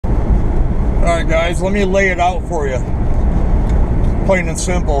Alright guys, let me lay it out for you. Plain and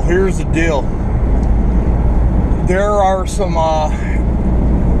simple. Here's the deal. There are some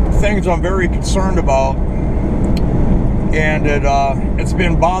things I'm very concerned about, and it's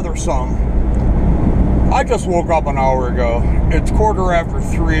been bothersome. I just woke up an hour ago. It's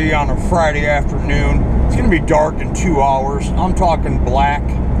 3:15 on a Friday afternoon. It's going to be dark in 2 hours. I'm talking black.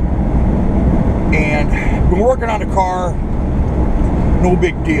 And been working on the car. No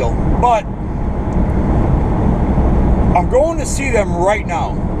big deal. But I'm going to see them right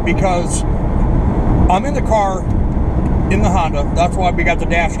now because I'm in the car in the Honda. That's why we got the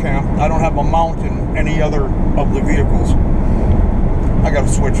dash cam. I don't have a mount in any other of the vehicles. I got to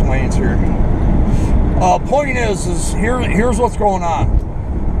switch lanes here. Point is here's what's going on.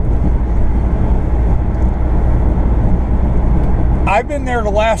 I've been there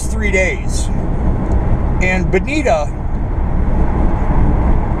the last 3 days, and Benita,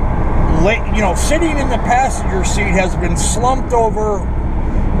 sitting in the passenger seat, has been slumped over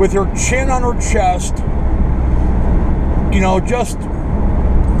with her chin on her chest, just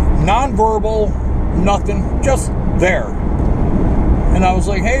non-verbal, nothing, just there. And I was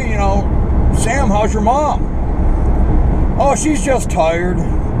like, hey, Sam, how's your mom? Oh, she's just tired.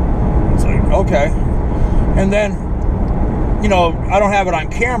 It's like, okay. And then, I don't have it on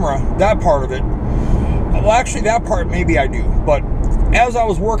camera, that part of it. Well, actually, that part maybe I do. But as I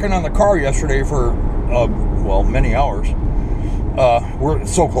was working on the car yesterday for, many hours, we're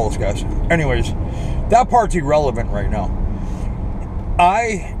so close, guys. Anyways, that part's irrelevant right now.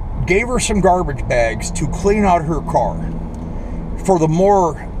 I gave her some garbage bags to clean out her car for the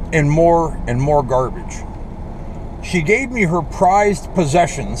more and more and more garbage. She gave me her prized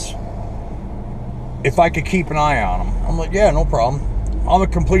possessions if I could keep an eye on them. I'm like, yeah, no problem. I'm a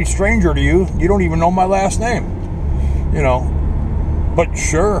complete stranger to you. You don't even know my last name. But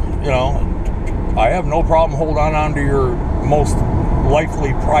sure, I have no problem holding on to your most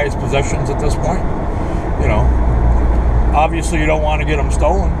likely prized possessions at this point. Obviously you don't want to get them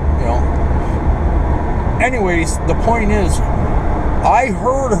stolen, Anyways, the point is, I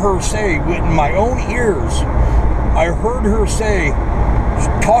heard her say, in my own ears, I heard her say,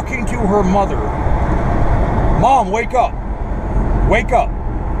 talking to her mother, Mom, wake up. Wake up.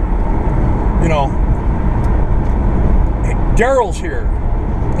 Daryl's here,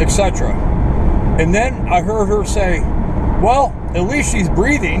 etc. And then I heard her say, well, at least she's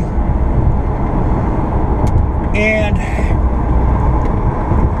breathing. And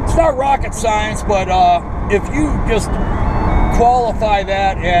it's not rocket science, but if you just qualify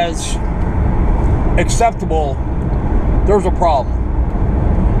that as acceptable, there's a problem.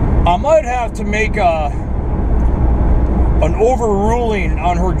 I might have to make an overruling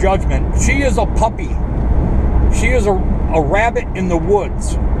on her judgment. She is a puppy. She is a rabbit in the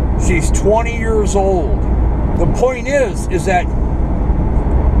woods. She's 20 years old. The point is that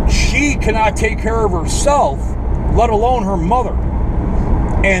she cannot take care of herself, let alone her mother.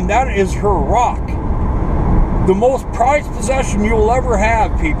 And that is her rock. The most prized possession you'll ever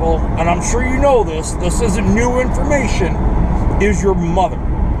have, people, and I'm sure you know this isn't new information, is your mother.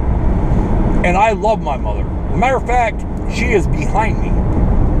 And I love my mother. Matter of fact, she is behind me.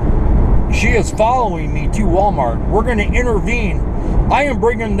 She is following me to Walmart. We're going to intervene. I am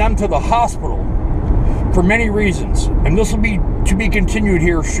bringing them to the hospital for many reasons. And this will be to be continued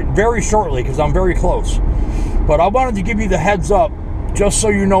here very shortly because I'm very close. But I wanted to give you the heads up just so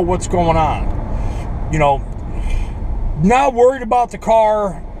you know what's going on. Not worried about the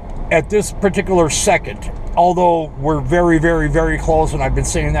car at this particular second. Although we're very, very, very close, and I've been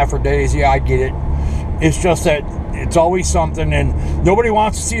saying that for days. Yeah, I get it. It's just that it's always something, and nobody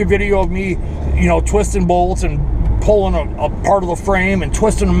wants to see a video of me, twisting bolts and pulling a part of the frame and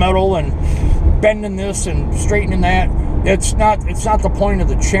twisting the metal and bending this and straightening that. It's not the point of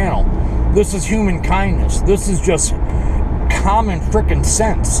the channel. This is human kindness. This is just common frickin'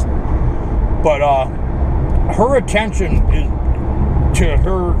 sense. But her attention is to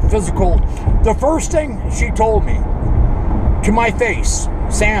her physical. The first thing she told me to my face,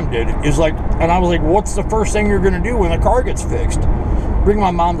 Sam did, is like, and I was like, what's the first thing you're going to do when the car gets fixed? Bring my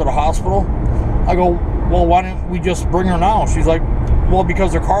mom to the hospital? I go, well, why don't we just bring her now? She's like, well,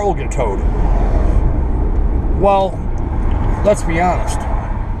 because the car will get towed. Well, let's be honest.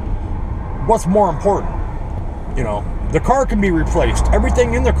 What's more important? The car can be replaced.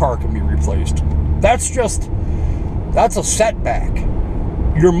 Everything in the car can be replaced. That's a setback.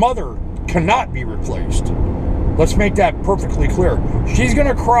 Your mother cannot be replaced. Let's make that perfectly clear. She's going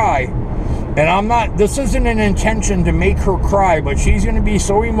to cry, and this isn't an intention to make her cry, but she's going to be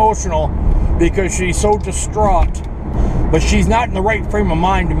so emotional because she's so distraught but she's not in the right frame of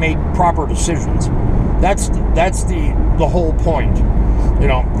mind to make proper decisions. That's the whole point. You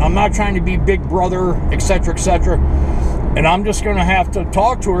know, I'm not trying to be big brother, etc., etc., and I'm just going to have to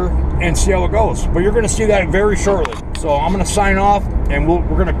talk to her and see how it goes. But you're going to see that very shortly. So I'm going to sign off, and we're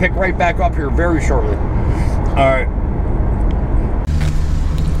going to pick right back up here very shortly.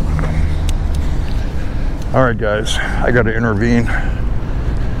 All right, guys, I got to intervene.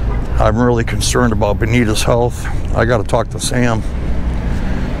 I'm really concerned about Benita's health. I got to talk to Sam.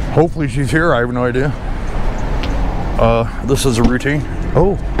 Hopefully she's here. I have no idea. This is a routine.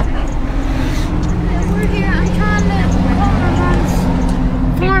 Oh. We're here. I'm trying to call my mom's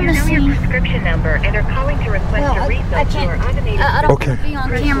pharmacy. You know your prescription number and are calling to request a refill I to can't. our automated. I don't want to be on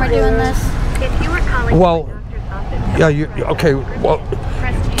camera doing this. If you are calling Well, to the doctor's office, yeah, you okay? Well,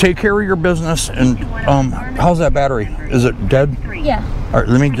 take care of your business. And how's that battery? Is it dead? Yeah. All right,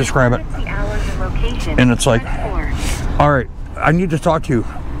 let me just grab it. the hours and location. And it's like, all right, I need to talk to you.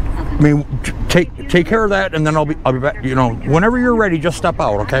 I mean, take care of that, and then I'll be back. You know, whenever you're ready, just step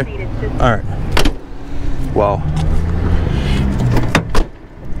out, okay? All right. Wow.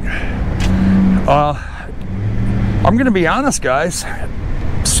 I'm gonna be honest, guys.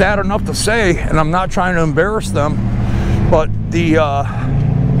 Sad enough to say, and I'm not trying to embarrass them, but the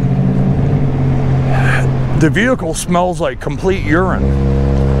vehicle smells like complete urine.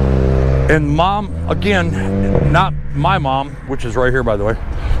 And Mom, again, not my mom, which is right here, by the way.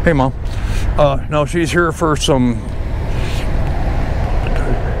 Hey, Mom. No, she's here for some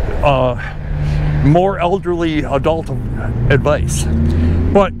more elderly adult advice.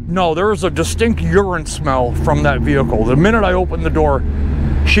 But no, there's a distinct urine smell from that vehicle. The minute I opened the door,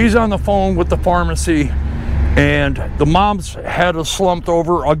 she's on the phone with the pharmacy, and the mom's head is slumped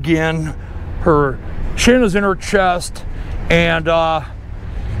over again. Her chin is in her chest, and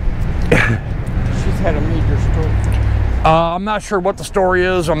she's had a major stroke. I'm not sure what the story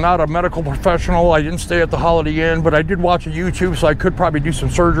is. I'm not a medical professional. I didn't stay at the Holiday Inn, but I did watch a YouTube, so I could probably do some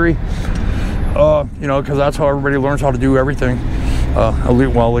surgery. You know, because that's how everybody learns how to do everything. At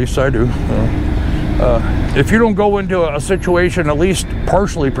least I do. If you don't go into a situation at least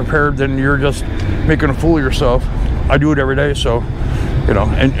partially prepared, then you're just making a fool of yourself. I do it every day, so, you know.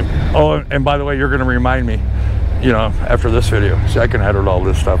 And by the way, you're going to remind me, you know, after this video. See, I can edit all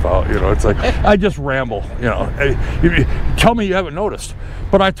this stuff out, you know. It's like, I just ramble, you know. You tell me you haven't noticed.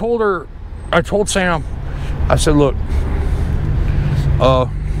 But I told Sam, I said, look,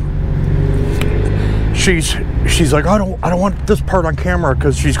 she's like, I don't want this part on camera,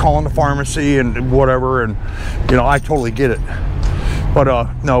 because she's calling the pharmacy and whatever, and, you know, I totally get it. But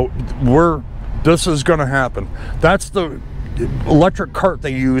no, this is gonna happen. That's the electric cart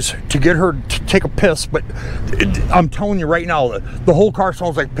they use to get her to take a piss. But I'm telling you right now, the whole car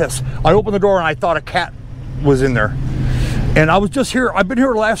smells like piss. I opened the door and I thought a cat was in there, and I was just here. I've been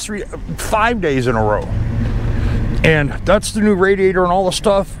here the last 5 days in a row, and that's the new radiator and all the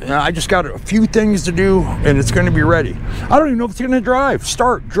stuff. And I just got a few things to do, and it's going to be ready. I don't even know if it's going to drive,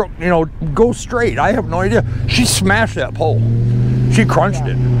 start, you know, go straight. I have no idea. She smashed that pole. She crunched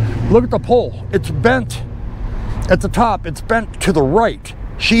it. Look at the pole. It's bent at the top. It's bent to the right.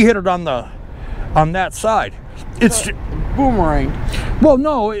 She hit it on that side. It's Boomerang. well,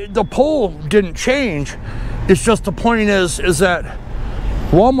 no, the pole didn't change. It's just the point is that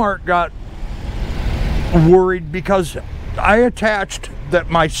Walmart got worried because I attached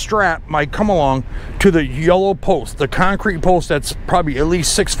my strap, my come along, to the yellow post, the concrete post that's probably at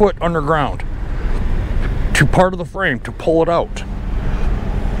least 6 foot underground, to part of the frame to pull it out.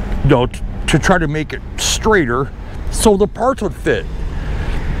 You know, to try to make it straighter so the parts would fit.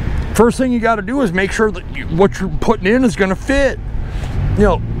 First thing you got to do is make sure that what you're putting in is going to fit. You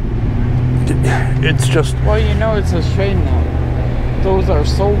know, it's just, Well, you know, it's a shame now. Those are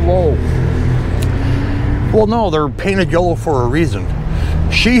so low. well, no, they're painted yellow for a reason.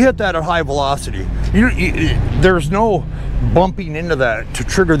 She hit that at high velocity. There's no bumping into that to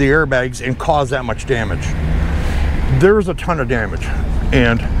trigger the airbags and cause that much damage. There's a ton of damage,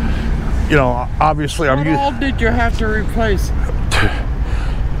 and you know, obviously What all did you have to replace?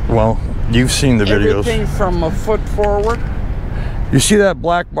 Well, you've seen the videos. Everything from a foot forward. You see that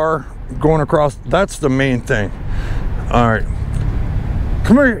black bar going across? That's the main thing. All right,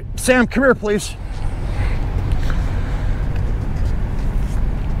 come here, Sam. Come here, please.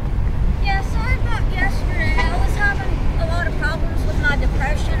 Yeah, sorry about yesterday. I was having a lot of problems with my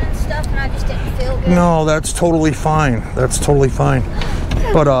depression and stuff, and I just didn't feel good. No, that's totally fine. That's totally fine.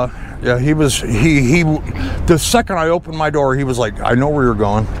 But yeah, he the second I opened my door, he was like, I know where you're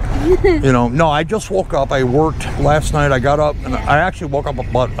going. No, I just woke up. I worked last night. I got up, and I actually woke up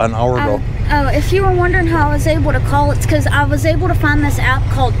about an hour ago. Oh, if you were wondering how I was able to call, it's because I was able to find this app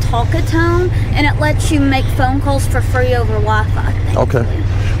called Talkatone, and it lets you make phone calls for free over Wi-Fi. Okay.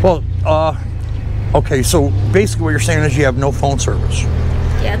 Well, okay, so basically what you're saying is you have no phone service.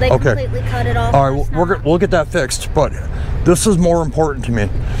 Yeah, they completely cut it off. All right, we'll get that fixed, but this is more important to me.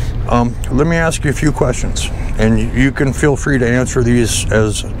 Let me ask you a few questions, and you can feel free to answer these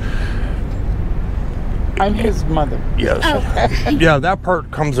as... I'm his mother. Yes. Oh. Yeah, that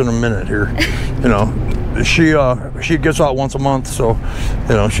part comes in a minute here. You know, she gets out once a month, so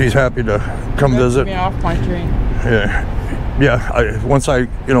you know she's happy to come visit. Me off my train. Yeah. Once I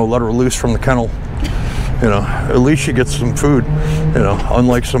let her loose from the kennel, at least she gets some food.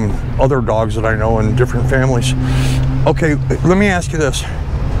 Unlike some other dogs that I know in different families. Okay, let me ask you this.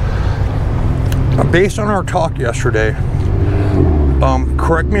 Based on our talk yesterday,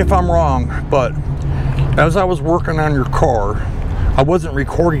 correct me if I'm wrong, but as I was working on your car, I wasn't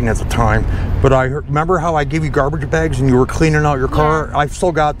recording at the time, but I remember how I gave you garbage bags and you were cleaning out your car. Yeah. I've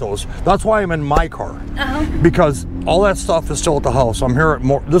still got those. That's why I'm in my car. Because all that stuff is still at the house. I'm here at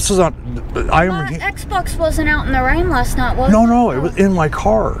more. This is on. My Xbox wasn't out in the rain last night, was it? No, it was in my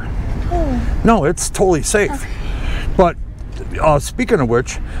car. Oh. No, it's totally safe. Okay. But speaking of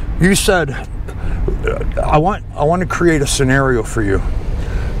which, you said I want to create a scenario for you.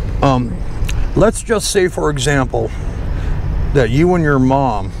 Let's just say, for example, that you and your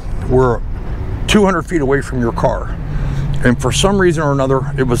mom were 200 feet away from your car, and for some reason or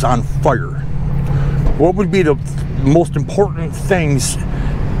another, it was on fire. What would be the most important things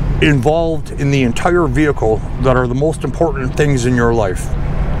involved in the entire vehicle that are the most important things in your life?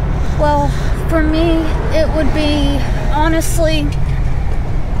 Well, for me, it would be, honestly...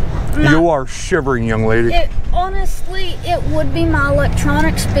 You are shivering, young lady. Honestly, it would be my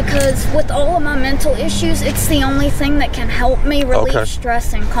electronics, because with all of my mental issues, it's the only thing that can help me relieve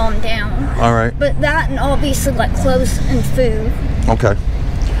stress and calm down. All right. But that, and obviously like clothes and food. Okay.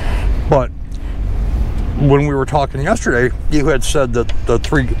 But when we were talking yesterday, you had said that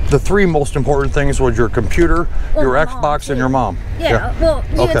the three most important things was your computer, your Xbox, and your mom. Yeah. Well,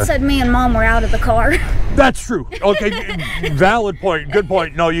 you had said me and mom were out of the car. That's true. Okay, valid point. Good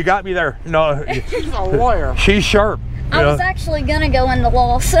point. No, you got me there. No, she's a lawyer. She's sharp. I was actually gonna go into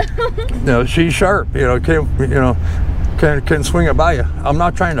law, so. No, she's sharp. Can swing it by you. I'm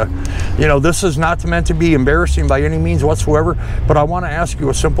not trying to. This is not meant to be embarrassing by any means whatsoever. But I want to ask you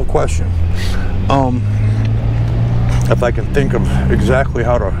a simple question. If I can think of exactly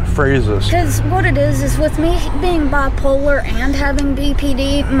how to phrase this. Because what it is with me being bipolar and having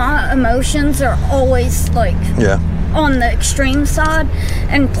BPD, my emotions are always like on the extreme side,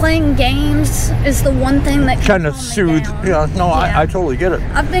 and playing games is the one thing that kind of soothe. I totally get it.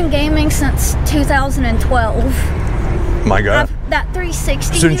 I've been gaming since 2012. My God. That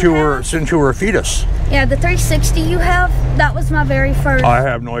 360 since you were a fetus. Yeah, the 360 you have, that was my very first. I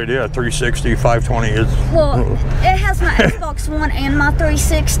have no idea. 360, 520 is. Well, it has my Xbox One and my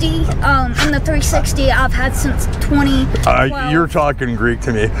 360. And the 360 I've had since 2012. You're talking Greek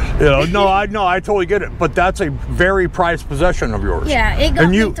to me. I totally get it. But that's a very prized possession of yours. Yeah, it got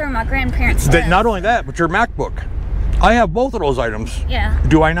me through my grandparents' death. Not only that, but your MacBook. I have both of those items. Yeah.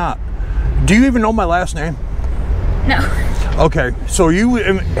 Do I not? Do you even know my last name? No. Okay, so you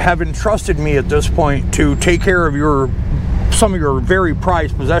have entrusted me at this point to take care of some of your very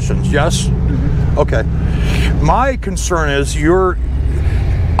prized possessions, yes? Mm-hmm. Okay. My concern is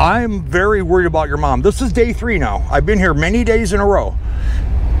I'm very worried about your mom. This is day 3 now. I've been here many days in a row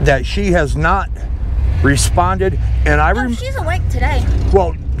that she has not responded, and she's awake today.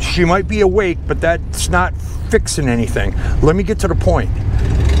 Well, she might be awake, but that's not fixing anything. Let me get to the point.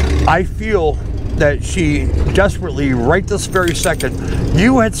 I feel that she desperately, right this very second,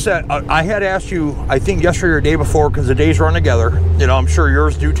 you had said, I had asked you, I think yesterday or the day before, because the days run together, I'm sure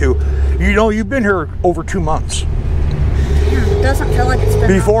yours do too. You've been here over 2 months. Yeah, it doesn't feel like it's been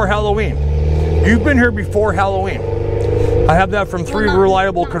before Halloween. You've been here before Halloween. I have that from 3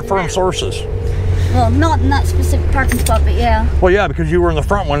 reliable confirmed sources. Well, not in that specific parking spot, but yeah. Well, yeah, because you were in the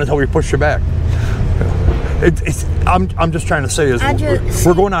front one until we pushed you back. I'm just trying to say is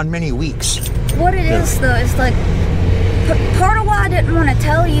we're going on many weeks. What it is though is like part of why I didn't want to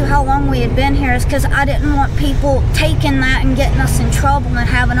tell you how long we had been here is because I didn't want people taking that and getting us in trouble and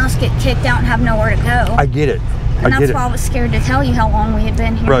having us get kicked out and have nowhere to go. I get it. And that's why I was scared to tell you how long we had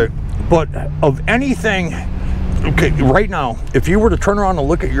been here. Right. But of anything, okay, right now, if you were to turn around and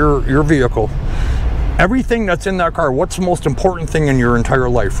look at your vehicle, everything that's in that car, what's the most important thing in your entire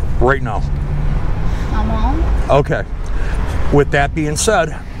life right now? My mom. Okay. With that being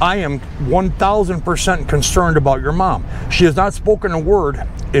said, I am 1,000% concerned about your mom. She has not spoken a word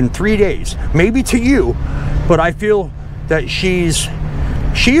in 3 days, maybe to you, but I feel that she is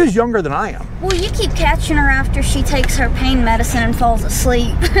younger than I am. Well, you keep catching her after she takes her pain medicine and falls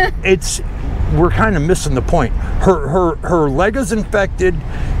asleep. We're kind of missing the point. Her leg is infected.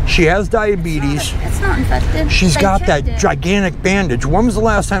 She has diabetes. It's not infected. She's got that it. gigantic bandage. When was the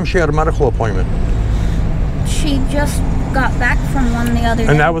last time she had a medical appointment? She just got back from one the other day.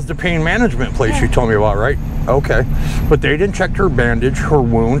 And that was the pain management place you told me about, right? Okay. But they didn't check her bandage, her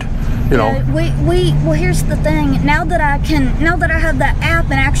wound, you know. Well, here's the thing. Now that I have that app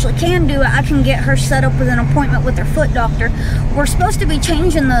and actually can do it, I can get her set up with an appointment with her foot doctor. We're supposed to be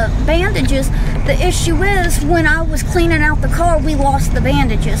changing the bandages. The issue is, when I was cleaning out the car, we lost the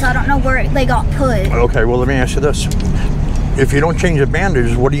bandages. I don't know where they got put. Okay, well, let me ask you this. If you don't change the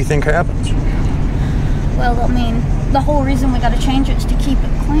bandages, what do you think happens? Well, I mean, the whole reason we got to change it is to keep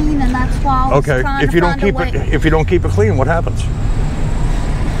it clean, and that's why I was trying to find a way. If you don't keep it clean, what happens?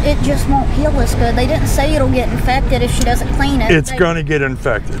 It just won't heal as good. They didn't say it'll get infected if she doesn't clean it. It's going to get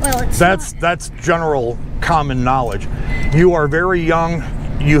infected. Well, that's general common knowledge. You are very young.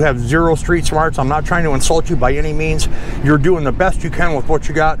 You have zero street smarts. I'm not trying to insult you by any means. You're doing the best you can with what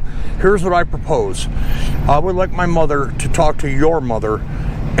you got. Here's what I propose. I would like my mother to talk to your mother,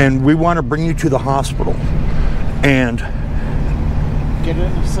 and we want to bring you to the hospital and get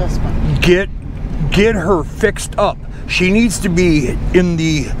an assessment. Get her fixed up. She needs to be in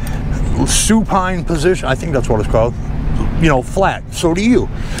the supine position. I think that's what it's called. You know, flat. So do you.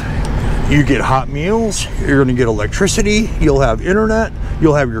 You get hot meals. You're going to get electricity. You'll have internet.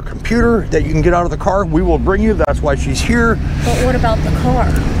 You'll have your computer that you can get out of the car. We will bring you. That's why she's here. But what about the car?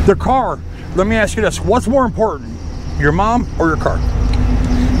 The car. Let me ask you this. What's more important, your mom or your car?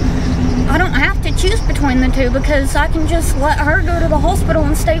 I don't have to choose between the two, because I can just let her go to the hospital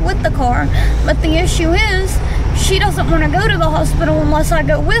and stay with the car. But the issue is, she doesn't want to go to the hospital unless I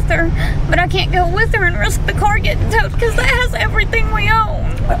go with her. But I can't go with her and risk the car getting towed, because that has everything we own.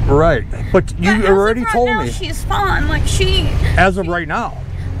 Right. But you already told me. She's fine. Like, as of right now.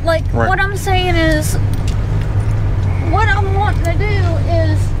 Like, right. What I'm saying is, what I'm wanting to do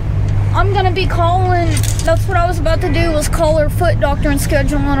is, I'm going to be calling, that's what I was about to do, was call her foot doctor and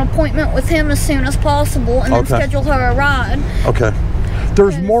schedule an appointment with him as soon as possible, and then schedule her a ride. Okay.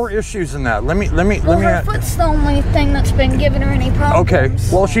 There's more issues than that. Let me her foot's the only thing that's been giving her any problems.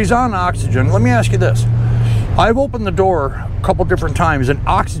 Okay. Well, she's on oxygen. Let me ask you this. I've opened the door a couple different times, and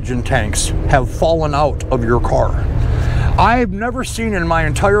oxygen tanks have fallen out of your car. I've never seen in my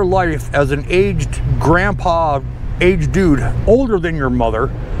entire life, as an aged grandpa, aged dude, older than your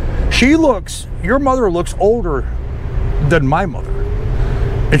mother, your mother looks older than my mother.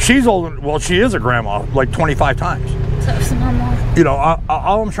 And she's older, well, she is a grandma, like 25 times. So it's my mom. You know,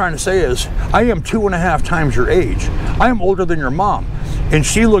 all I'm trying to say is, I am 2.5 times your age. I am older than your mom. And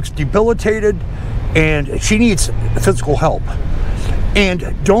she looks debilitated, and she needs physical help.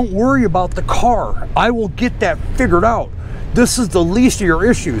 And don't worry about the car. I will get that figured out. This is the least of your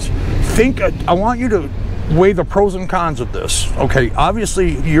issues. I want you to weigh the pros and cons of this. Okay,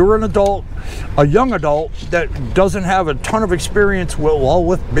 obviously you're an adult, a young adult that doesn't have a ton of experience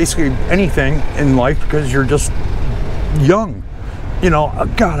with basically anything in life, because you're just young. You know,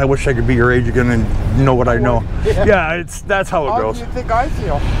 God, I wish I could be your age again and know what I know. Yeah, that's how it goes. How do you think I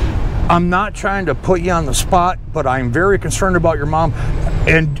feel? I'm not trying to put you on the spot, but I'm very concerned about your mom.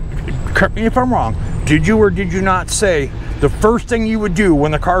 And correct me if I'm wrong, did you or did you not say the first thing you would do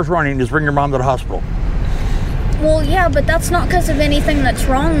when the car's running is bring your mom to the hospital? Well, yeah, but that's not because of anything that's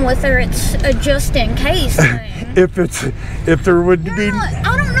wrong with her. It's a just in case thing. if there would be. I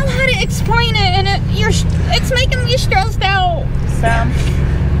don't know how to explain it, and it's making me stressed out. Sam.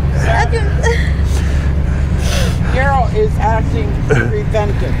 Carol is acting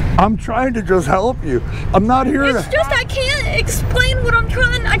preventive. I'm trying to just help you. I'm not here It's just I can't explain what I'm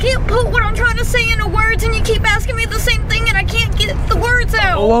trying. I can't put what I'm trying to say into words, and you keep asking me the same thing, and I can't get the words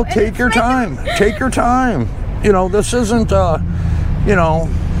out. Oh, well, take your time. Take your time. You know, this isn't, you know.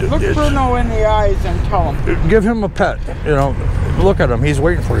 Look Bruno in the eyes and tell him. Give him a pet. You know, look at him. He's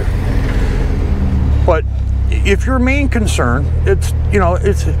waiting for you. But if your main concern,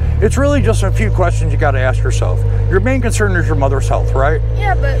 it's really just a few questions you got to ask yourself. Your main concern is your mother's health, right?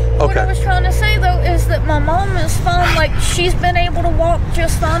 Yeah, but what I was trying to say though is that my mom is fine. Like, she's been able to walk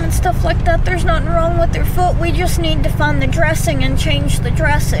just fine and stuff like that. There's nothing wrong with her foot. We just need to find the dressing and change the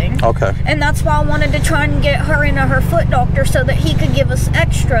dressing. Okay. And that's why I wanted to try and get her into her foot doctor so that he could give us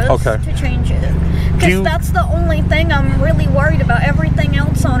extras to change it. Because that's the only thing I'm really worried about. Everything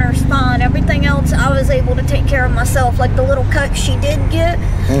else on her's fine. Everything else I was able to take care of myself. Like the little cut she did get,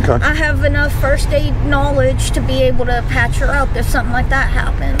 Okay. I have enough first aid knowledge to be able to patch her up if something like that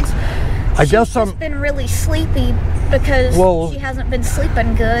happens. I guess She's just been really sleepy because she hasn't been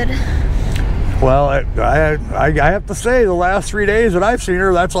sleeping good. Well, I have to say, the last 3 days that I've seen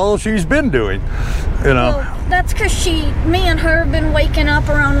her, that's all she's been doing. You know. Well, that's because me and her have been waking up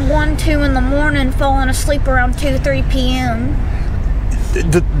around 1, 2 in the morning, falling asleep around 2, 3 p.m.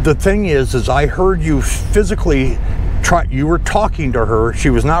 The thing is I heard you physically you were talking to her, she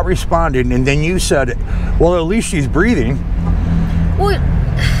was not responding, and then you said, well, at least she's breathing. Well,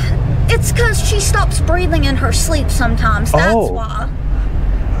 it's because she stops breathing in her sleep sometimes. That's why.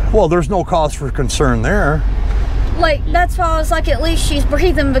 Well, there's no cause for concern there. Like, that's why I was like, at least she's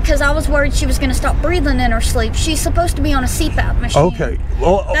breathing, because I was worried she was going to stop breathing in her sleep. She's supposed to be on a CPAP machine. Okay.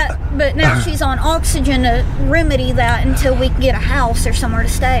 Well, but now she's on oxygen to remedy that until we can get a house or somewhere to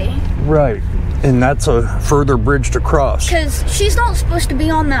stay. Right. And that's a further bridge to cross. Because she's not supposed to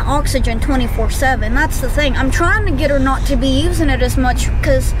be on that oxygen 24/7. That's the thing. I'm trying to get her not to be using it as much,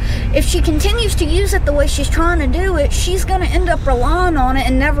 because if she continues to use it the way she's trying to do it, she's going to end up relying on it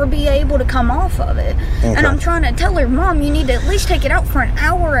and never be able to come off of it. Okay. And I'm trying to tell her, Mom, you need to at least take it out for an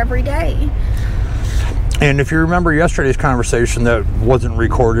hour every day. And if you remember yesterday's conversation that wasn't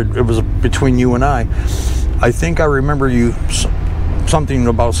recorded, it was between you and I think I remember you something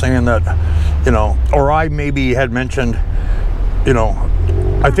about saying that, you know, or I maybe had mentioned, you know,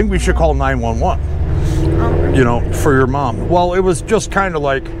 I think we should call 911, you know, for your mom. Well, it was just kind of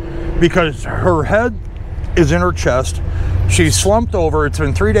like, because her head is in her chest, she's slumped over. It's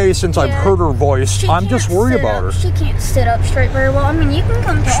been 3 days since I've heard her voice. I'm just worried about her. She can't sit up straight very well. I mean, you can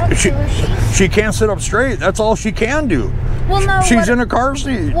come talk to her. She can't sit up straight. That's all she can do. Well, no, she's in a car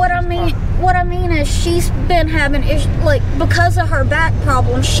seat. What I mean is she's been having issues, like, because of her back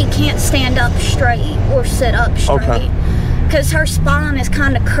problems, she can't stand up straight or sit up straight. Okay. Because her spine is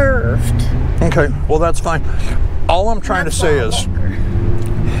kind of curved. Okay, well, that's fine. All I'm trying to say is,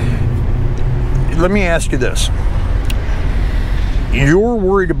 let me ask you this. You're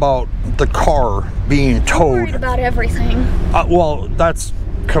worried about the car being towed. I'm worried about everything. Well, that's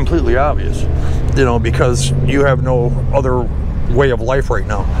completely obvious, you know, because you have no other way of life right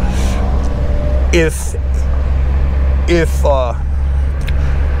now. If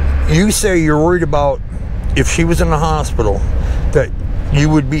you say you're worried about if she was in the hospital, that you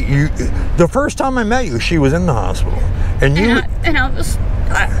would be, the first time I met you, she was in the hospital, and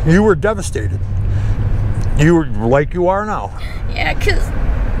you were devastated. You were like you are now. Yeah, because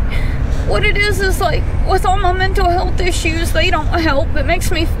what it is like, with all my mental health issues, they don't help. It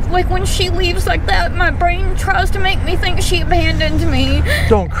makes me, like, when she leaves like that, my brain tries to make me think she abandoned me.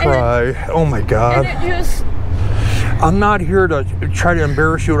 Don't cry. Oh my God. And it just... I'm not here to try to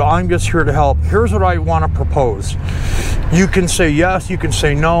embarrass you. I'm just here to help. Here's what I want to propose. You can say yes, you can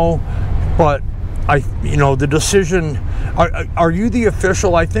say no, but you know, the decision, are you the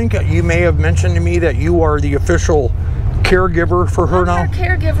official? I think you may have mentioned to me that you are the official caregiver for her now? I'm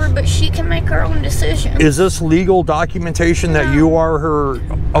her caregiver, but she can make her own decisions. Is this legal documentation that you are her?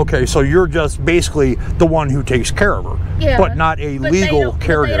 Okay, so you're just basically the one who takes care of her, but not a legal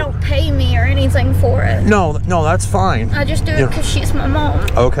caregiver. They don't pay me or anything for it. No, that's fine. I just do it because she's my mom.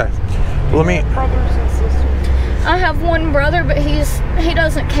 Okay, let me. Brothers and sisters. I have one brother, but he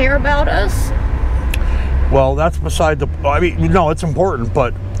doesn't care about us. Well, that's beside the. I mean, no, it's important,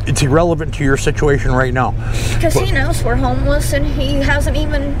 but it's irrelevant to your situation right now. Because he knows we're homeless, and he hasn't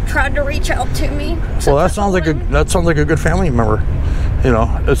even tried to reach out to me. Well, that sounds like a good family member. You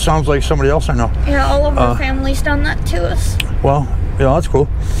know, it sounds like somebody else I know. Yeah, all of our family's done that to us. Well, you know, that's cool.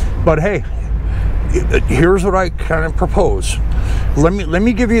 But hey, here's what I kind of propose. Let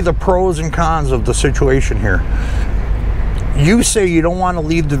me give you the pros and cons of the situation here. You say you don't want to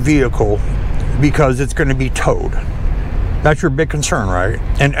leave the vehicle because it's going to be towed. That's your big concern, right?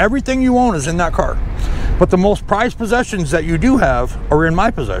 And everything you own is in that car. But the most prized possessions that you do have are in my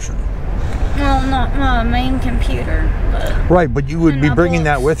possession. Well, not my main computer, but... Right, but you would be bringing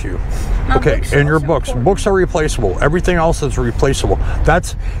that with you. Okay, and your books. Important. Books are replaceable. Everything else is replaceable.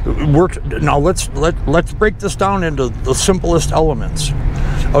 That's work. Now let's break this down into the simplest elements.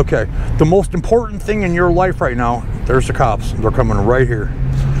 Okay, the most important thing in your life right now, there's the cops. They're coming right here.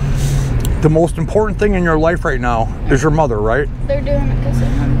 The most important thing in your life right now is your mother, right? They're doing it because of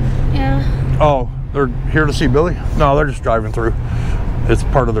him. Yeah. Oh, they're here to see Billy? No, they're just driving through. It's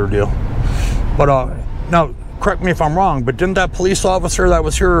part of their deal. But now, correct me if I'm wrong, but didn't that police officer that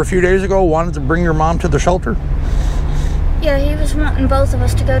was here a few days ago wanted to bring your mom to the shelter? Yeah, he was wanting both of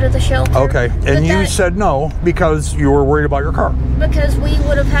us to go to the shelter. Okay, and you said no because you were worried about your car. Because we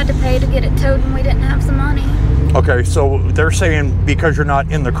would have had to pay to get it towed and we didn't have the money. Okay, so they're saying because you're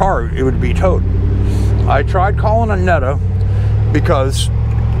not in the car, it would be towed. I tried calling Annetta because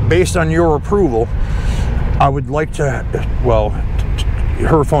based on your approval, I would like to, well,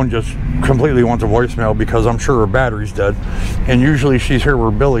 her phone just completely went to voicemail because I'm sure her battery's dead. And usually she's here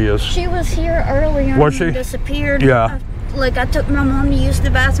where Billy is. She was here earlier was and she? Disappeared. Yeah. I took my mom to use the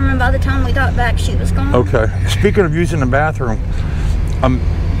bathroom, and by the time we got back, she was gone. Okay. Speaking of using the bathroom,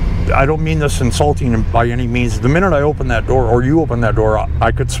 I don't mean this insulting by any means. The minute I opened that door, or you opened that door,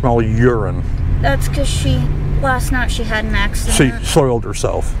 I could smell urine. That's because last night she had an accident. She soiled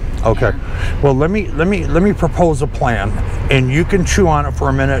herself. Okay. Yeah. Well, let me propose a plan, and you can chew on it for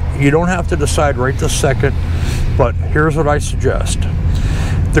a minute. You don't have to decide right this second, but here's what I suggest.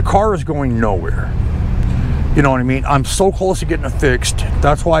 The car is going nowhere. You know what I mean? I'm so close to getting it fixed.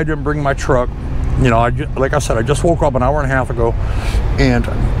 That's why I didn't bring my truck. You know, like I said, I just woke up an hour and a half ago, and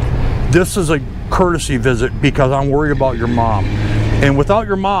this is a courtesy visit because I'm worried about your mom. And without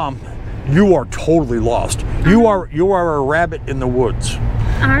your mom, you are totally lost. You are a rabbit in the woods.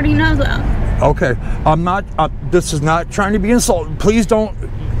 I already know that. Okay, I'm not. This is not trying to be insulting. Please don't.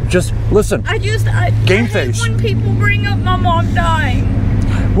 Just listen. I Game hate face. when people bring up my mom dying.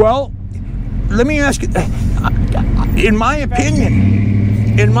 Well, let me ask you. In my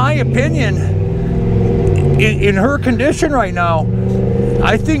opinion, in her condition right now,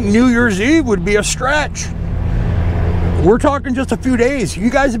 I think New Year's Eve would be a stretch. We're talking just a few days. You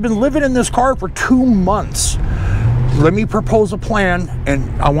guys have been living in this car for 2 months. Let me propose a plan, and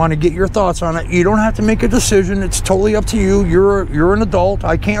I want to get your thoughts on it. You don't have to make a decision. It's totally up to you. You're an adult.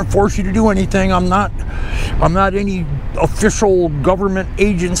 I can't force you to do anything. I'm not any official government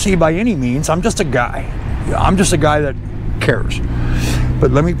agency by any means. I'm just a guy. I'm just a guy that cares.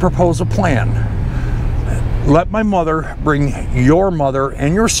 But let me propose a plan. Let my mother bring your mother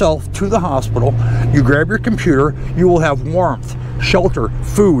and yourself to the hospital. You grab your computer. You will have warmth, shelter,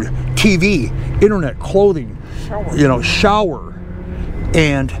 food, TV, internet, clothing, shower,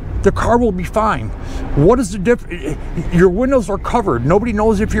 and the car will be fine. What is the difference? Your windows are covered. Nobody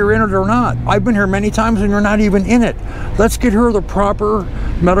knows if you're in it or not. I've been here many times and you're not even in it. Let's get her the proper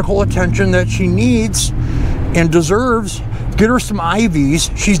medical attention that she needs and deserves. Get her some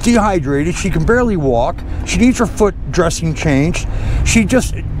IVs. She's dehydrated. She can barely walk. She needs her foot dressing changed.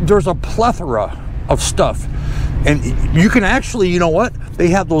 There's a plethora of stuff. And you can actually, you know what? They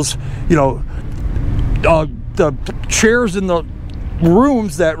have those, the chairs in the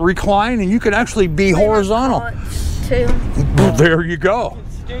rooms that recline, and you can actually be horizontal. Too. There you go.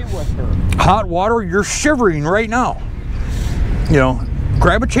 Stay with her. Hot water, you're shivering right now.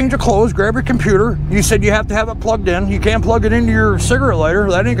 Grab a change of clothes, grab your computer. You said you have to have it plugged in. You can't plug it into your cigarette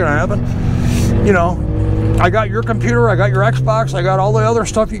lighter. That ain't gonna happen. I got your computer, I got your Xbox, I got all the other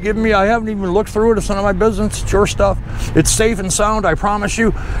stuff you give me. I haven't even looked through it. It's none of my business. It's your stuff. It's safe and sound, I promise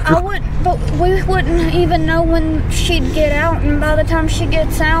you. But we wouldn't even know when she'd get out, and by the time she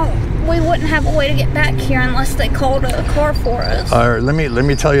gets out, we wouldn't have a way to get back here unless they called a car for us. All right, let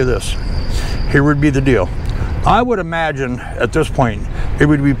me tell you this. Here would be the deal. I would imagine at this point it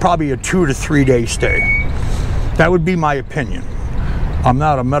would be probably a 2 to 3 day stay. That would be my opinion. I'm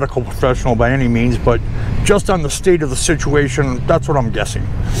not a medical professional by any means, but just on the state of the situation, that's what I'm guessing.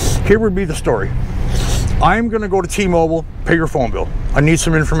 Here would be the story. I'm going to go to T-Mobile, pay your phone bill. I need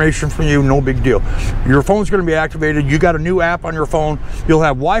some information from you, no big deal. Your phone's going to be activated. You got a new app on your phone. You'll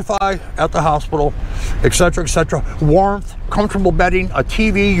have Wi-Fi at the hospital, etc., etc. Warmth, comfortable bedding, a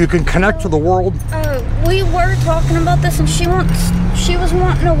TV. You can connect to the world. We were talking about this, and she was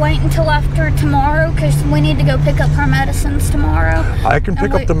wanting to wait until after tomorrow because we need to go pick up her medicines tomorrow. I can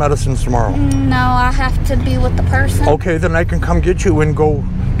pick up the medicines tomorrow. No, I have to be with the person. Okay, then I can come get you and go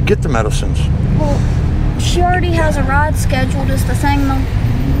get the medicines. Well, she already has a ride scheduled is the thing,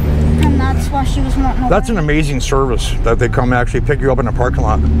 and that's why she was wanting to That's an amazing service that they come actually pick you up in the parking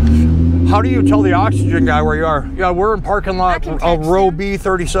lot. How do you tell the oxygen guy where you are? Yeah, we're in parking lot row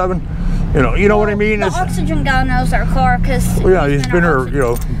B37. You know what I mean? The oxygen guy knows our car because he's been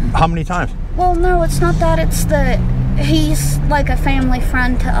here, how many times? Well, no, it's not that. It's that he's like a family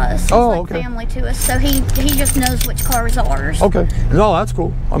friend to us. He's okay. Family to us, so he just knows which car is ours. Okay, no, that's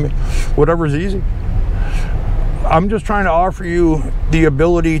cool. I mean, whatever's easy. I'm just trying to offer you the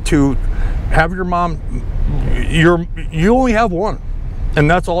ability to have your mom. You only have one, and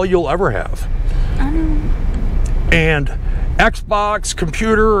that's all you'll ever have. I know. And Xbox,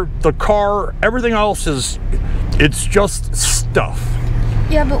 computer, the car, everything else it's just stuff.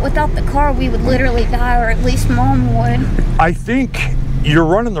 Yeah, but without the car, we would literally die, or at least Mom would. I think you're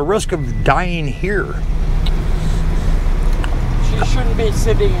running the risk of dying here. She shouldn't be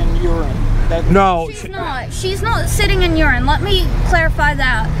sitting in urine. No. She's not. She's not sitting in urine. Let me clarify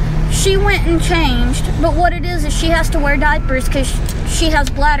that. She went and changed, but what it is she has to wear diapers because she has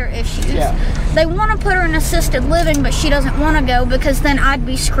bladder issues. Yeah. They want to put her in assisted living, but she doesn't want to go because then I'd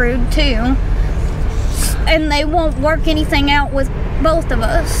be screwed too. And they won't work anything out with both of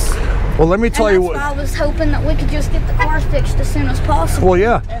us. Well, let me tell you what. I was hoping that we could just get the car fixed as soon as possible. Well,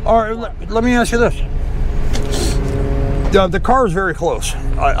 yeah. All right, let me ask you this. The car is very close.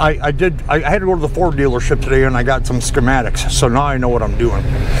 I had to go to the Ford dealership today, and I got some schematics, so now I know what I'm doing.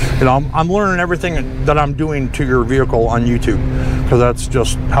 You know, I'm learning everything that I'm doing to your vehicle on YouTube, because that's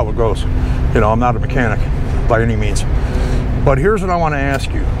just how it goes. You know, I'm not a mechanic by any means. But here's what I want to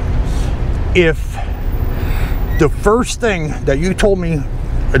ask you. If the first thing that you told me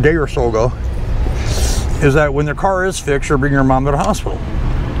a day or so ago is that when the car is fixed, you're bringing your mom to the hospital.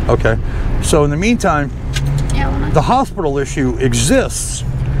 Okay, so in the meantime, the hospital issue exists,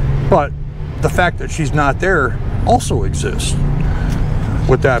 but the fact that she's not there also exists.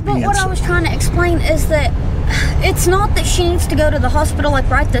 With that being said, what I was trying to explain is that it's not that she needs to go to the hospital like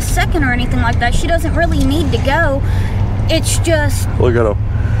right this second or anything like that. She doesn't really need to go. It's just look at her.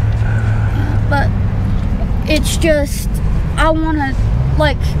 But it's just I want to,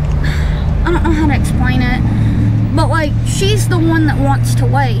 like, I don't know how to explain it, but like she's the one that wants to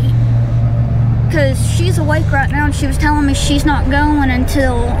wait. Because she's awake right now and she was telling me she's not going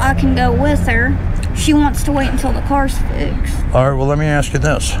until I can go with her. She wants to wait until the car's fixed. All right, well, let me ask you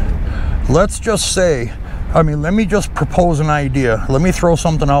this. Let's just say, let me just propose an idea. Let me throw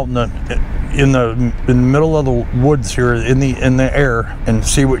something out in the middle of the woods here, in the air, and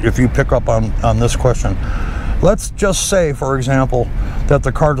see what if you pick up on this question. Let's just say, for example, that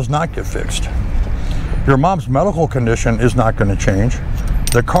the car does not get fixed. Your mom's medical condition is not going to change.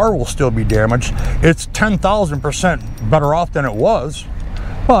 The car will still be damaged. It's 10,000% better off than it was,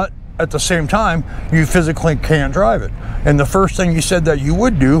 but at the same time, you physically can't drive it. And the first thing you said that you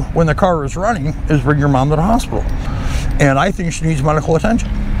would do when the car is running is bring your mom to the hospital. And I think she needs medical attention.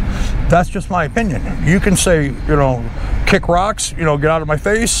 That's just my opinion. You can say, you know, kick rocks, you know, get out of my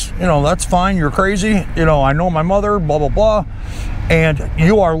face, you know, that's fine, you're crazy, you know, I know my mother, blah, blah, blah, and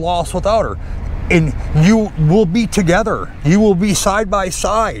you are lost without her. And you will be together. You will be side by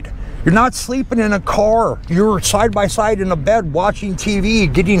side. You're not sleeping in a car. You're side by side in a bed watching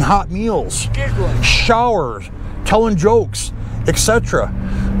TV, getting hot meals, showers, telling jokes, etc.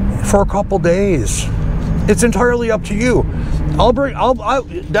 for a couple days. It's entirely up to you.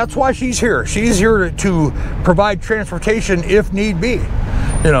 That's why she's here. She's here to provide transportation if need be.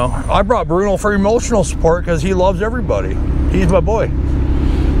 You know, I brought Bruno for emotional support because he loves everybody. He's my boy.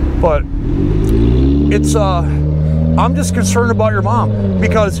 But it's I'm just concerned about your mom,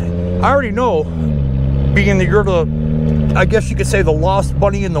 because I already know, being that you're the, I guess you could say, the lost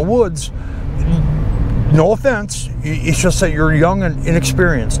bunny in the woods. No offense, it's just that you're young and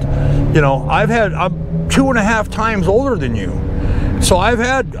inexperienced. You know, I'm 2.5 times older than you, so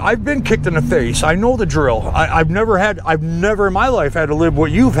I've been kicked in the face. I know the drill. I've never in my life had to live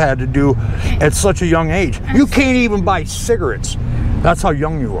what you've had to do at such a young age. You can't even buy cigarettes. That's how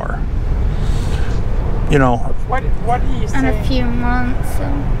young you are. You know. What do you say? In a few months, so,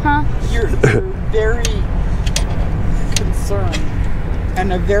 huh? You're very concerned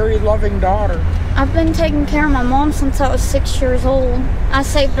and a very loving daughter. I've been taking care of my mom since I was 6 years old. I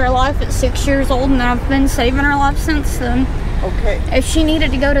saved her life at 6 years old, and I've been saving her life since then. Okay. If she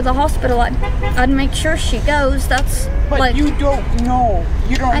needed to go to the hospital, I'd make sure she goes. That's but like, you don't know.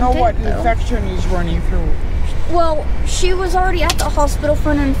 You don't know what infection he's running through. Well, she was already at the hospital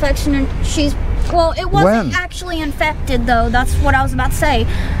for an infection, and well, it wasn't actually infected, though. That's what I was about to say.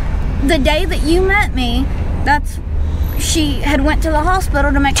 The day that you met me, she had went to the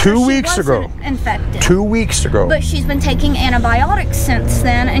hospital to make sure she wasn't infected. 2 weeks ago. But she's been taking antibiotics since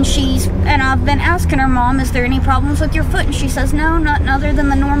then, and I've been asking her, Mom, is there any problems with your foot? And she says, no, nothing other than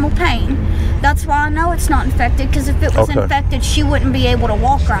the normal pain. That's why I know it's not infected, because if it was infected, she wouldn't be able to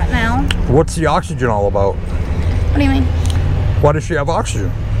walk right now. What's the oxygen all about? What do you mean? Why does she have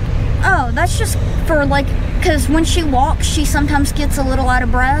oxygen? Oh, that's just for, like, because when she walks, she sometimes gets a little out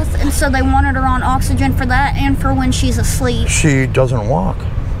of breath, and so they wanted her on oxygen for that and for when she's asleep. She doesn't walk.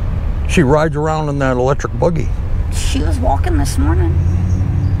 She rides around in that electric buggy. She was walking this morning.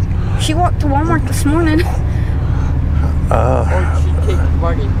 She walked to Walmart this morning. Or she take the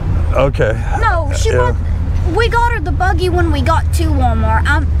buggy. Okay. No, we got her the buggy when we got to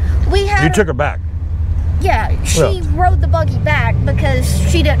Walmart. You took it back. Yeah, she rode the buggy back because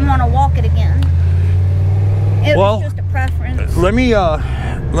she didn't want to walk it again. It was just a preference. Let me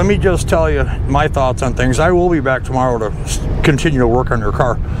just tell you my thoughts on things. I will be back tomorrow to continue to work on your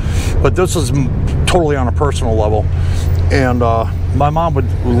car, but this is totally on a personal level. And my mom would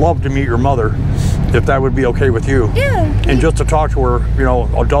love to meet your mother, if that would be okay with you. Yeah. And just to talk to her, you know,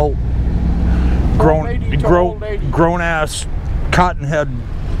 adult, grown ass, cottonhead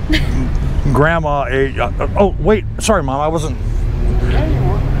grandma. Oh wait, sorry, Mom, I wasn't. Yeah, you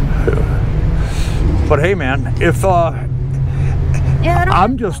were. But hey, man, if Yeah,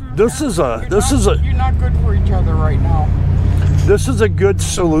 I'm just, this is a, You're not good for each other right now. this is a good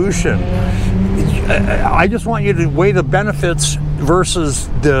solution. I just want you to weigh the benefits versus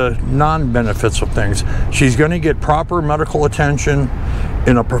the non-benefits of things. She's going to get proper medical attention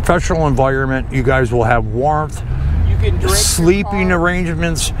in a professional environment. You guys will have warmth, You can drink sleeping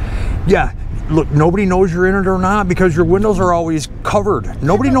arrangements. Yeah, look, nobody knows you're in it or not because your windows are always covered.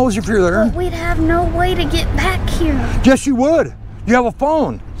 Nobody knows if you're there. But we'd have no way to get back here. Yes, you would. You have a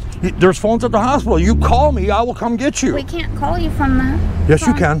phone. There's phones at the hospital. You call me, I will come get you. We can't call you from that. Yes,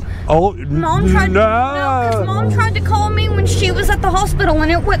 you can. Oh, Mom tried no. because Mom tried to call me when she was at the hospital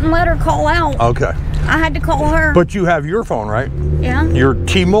and it wouldn't let her call out. Okay. I had to call her. But you have your phone, right? Yeah. Your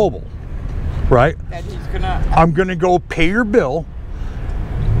T-Mobile, right? that he's gonna. I'm going to go pay your bill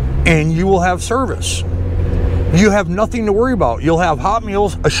and you will have service. You have nothing to worry about. You'll have hot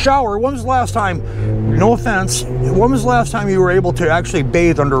meals, a shower. When was the last time, no offense, when was the last time you were able to actually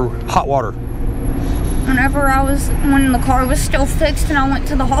bathe under hot water? When the car was still fixed and I went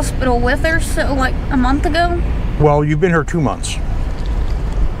to the hospital with her, so like a month ago. Well, you've been here 2 months.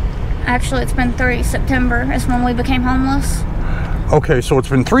 Actually, it's been 3. September is when we became homeless. Okay, so it's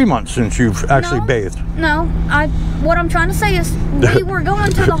been 3 months since you've actually bathed. No, what I'm trying to say is we were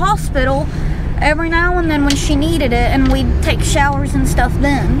going to the hospital every now and then when she needed it, and we'd take showers and stuff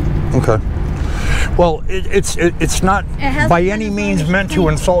then. Okay. Well, it's not by any means meant to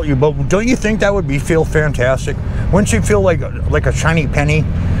insult you, but don't you think that would feel fantastic? Wouldn't you feel like a shiny penny,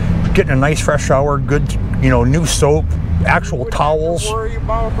 getting a nice fresh shower, good, new soap, actual towels? Have to worry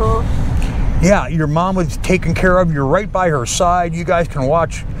about her. Yeah, your mom was taken care of. You're right by her side. You guys can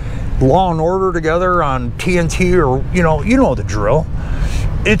watch Law and Order together on TNT, or you know the drill.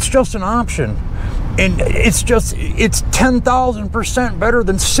 It's just an option. And it's 10,000% better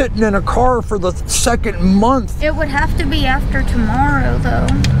than sitting in a car for the second month. It would have to be after tomorrow, though.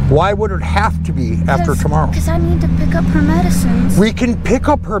 Why would it have to be after tomorrow? Because I need to pick up her medicines. We can pick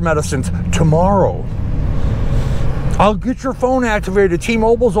up her medicines tomorrow. I'll get your phone activated.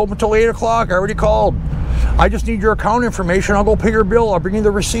 T-Mobile's open till 8 o'clock. I already called. I just need your account information. I'll go pay your bill. I'll bring you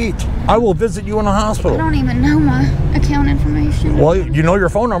the receipt. I will visit you in the hospital. I don't even know my account information. Well, you know your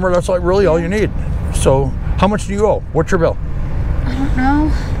phone number. That's like really all you need. So how much do you owe? What's your bill? I don't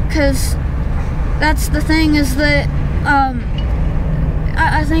know, because that's the thing is that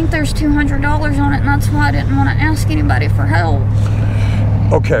I think there's $200 on it, and that's why I didn't want to ask anybody for help.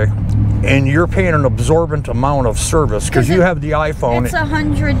 Okay, and you're paying an absorbent amount of service because you have the iPhone. It's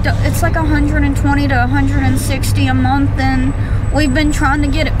like 120 to 160 a month, and we've been trying to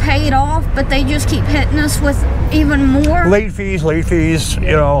get it paid off, but they just keep hitting us with even more. Late fees, Because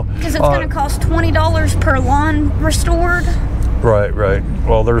it's going to cost $20 per lawn restored. Right.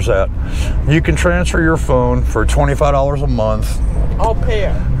 Well, there's that. You can transfer your phone for $25 a month. I'll pay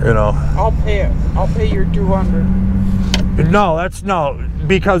it. I'll pay it. I'll pay your $200. No,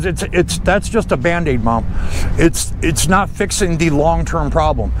 because that's just a Band-Aid, Mom. It's not fixing the long-term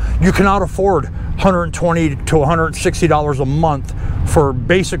problem. You cannot afford $120 to $160 a month for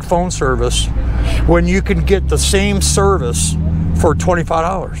basic phone service when you can get the same service for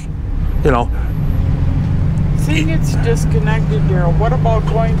 $25. Seeing it's disconnected, Daryl. What about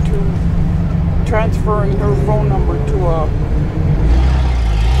going to transferring her phone number to a?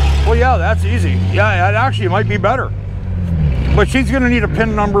 Well, yeah, that's easy. Yeah, it actually might be better. But she's going to need a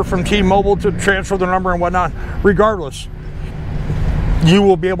PIN number from T-Mobile to transfer the number and whatnot. Regardless, you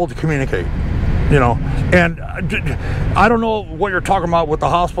will be able to communicate, And I don't know what you're talking about with the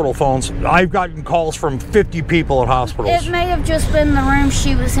hospital phones. I've gotten calls from 50 people at hospitals. It may have just been the room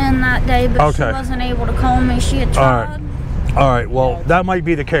she was in that day, but she wasn't able to call me. She had tried. All right. Well, that might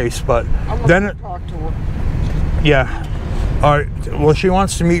be the case, but I'm then gonna talk to her. Yeah. All right. Well, she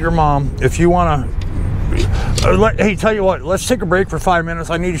wants to meet your mom. If you want to. Hey, tell you what, let's take a break for 5 minutes.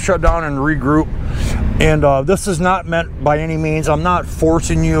 I need to shut down and regroup. And this is not meant by any means. I'm not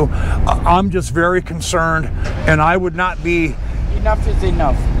forcing you. I'm just very concerned, and I would not be. Enough is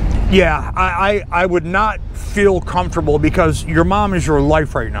enough. Yeah, I would not feel comfortable because your mom is your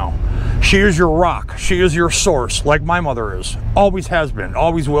life right now. She is your rock. She is your source, like my mother is. Always has been,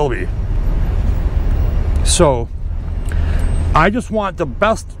 always will be. So, I just want the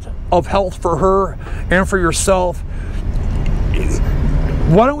best of health for her and for yourself.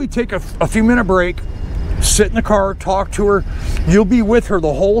 Why don't we take a few minute break, sit in the car, talk to her. You'll be with her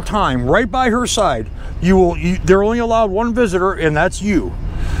the whole time, right by her side. They're only allowed one visitor, and that's you.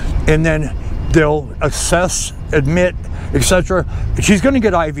 And then they'll assess, admit, etc. She's going to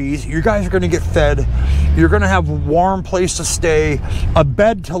get IVs. You guys are going to get fed. You're going to have a warm place to stay, a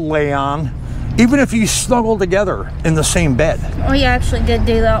bed to lay on, even if you snuggle together in the same bed. We actually did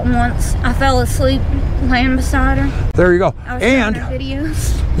do that once. I fell asleep laying beside her. There you go. I was And showing her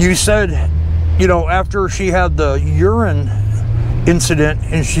videos. you said, you know, after she had the urine incident,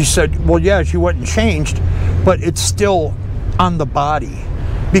 and she said, well, yeah, she went and changed, but it's still on the body.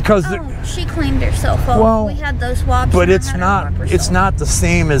 Because she cleaned herself up. Well, we had those wipes. but it's not the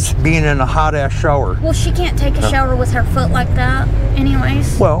same as being in a hot ass shower. Well, she can't take a shower with her foot like that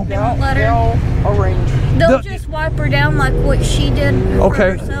anyways. Well, they won't let her. They'll arrange. They'll just wipe her down like what she did.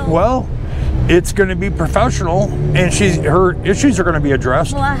 Okay, for herself. well, it's going to be professional, and her issues are going to be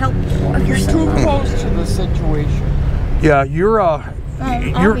addressed. Well, I helped wipe You're herself too up. close to the situation. Yeah, you're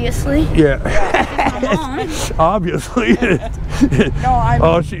Obviously. Yeah. My mom. Obviously. No,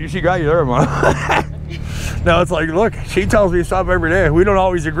 Oh, she got you there, Mom. No, it's like, look, she tells me stuff every day. We don't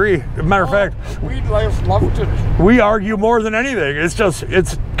always agree. As a matter of fact, we'd love to. we argue more than anything.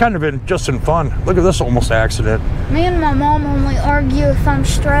 It's kind of just in fun. Look at this almost accident. Me and my mom only argue if I'm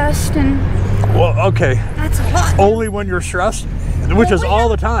stressed, and Well, okay. that's a lot. Only when you're stressed, which is all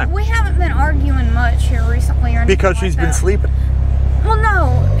the time. We haven't been arguing much here recently, or anything Because she's like been that. sleeping. Well,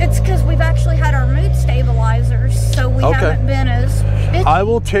 no, it's because we've actually had our mood stabilizers, so we haven't been as bitchy. I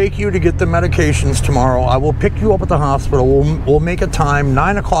will take you to get the medications tomorrow. I will pick you up at the hospital. We'll make a time,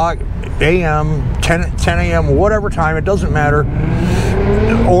 9 o'clock a.m., 10 a.m., whatever time, it doesn't matter.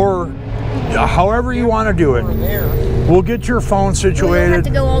 Or however you want to do it. We'll get your phone We don't have situated. to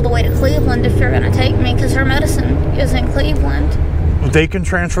go all the way to Cleveland if you're going to take me, because her medicine is in Cleveland. They can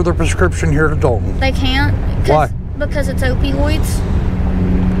transfer their prescription here to Dalton. They can't. Why? Because it's opioids.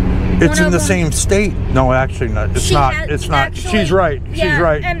 It's One in the of them- same state. No, actually, not. It's not. It's not. Actually, She's right. yeah, She's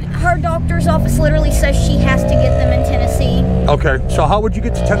right. And her doctor's office literally says she has to get them in Tennessee. Okay, so how would you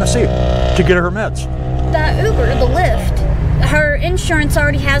get to Tennessee to get her meds? The Uber, the Lyft. Her insurance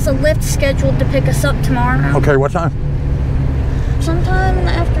already has a Lyft scheduled to pick us up tomorrow. Okay, what time? Sometime in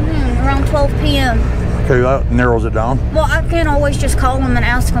the afternoon, around 12 p.m. Okay, that narrows it down. Well, I can always just call them and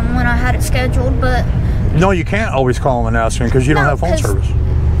ask them when I had it scheduled, but No, you can't always call them and ask them because you don't have phone 'cause service.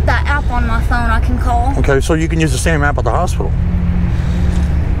 that app on my phone I can call. Okay, so you can use the same app at the hospital.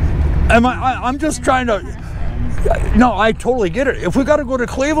 I'm just trying to. No, I totally get it. If we got to go to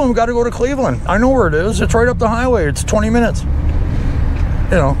Cleveland, we got to go to Cleveland. I know where it is. It's right up the highway. It's 20 minutes.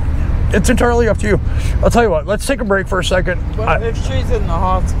 You know, it's entirely up to you. I'll tell you what. Let's take a break for a second. But if she's in the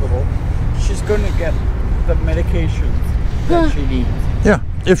hospital, she's going to get the medications that she needs. Yeah,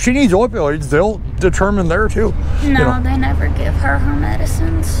 if she needs opioids, they'll determine there too. No, You know. they never give her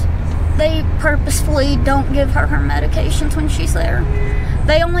medicines. They purposefully don't give her medications when she's there.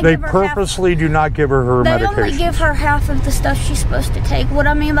 They only They give her purposely do not give her They medication. only give her half of the stuff she's supposed to take. What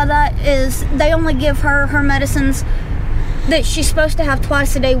I mean by that is they only give her medicines that she's supposed to have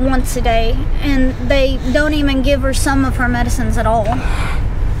twice a day, once a day, and they don't even give her some of her medicines at all.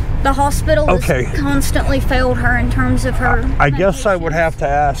 The hospital has constantly failed her in terms of her I guess I would have to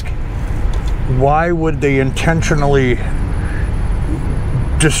ask, why would they intentionally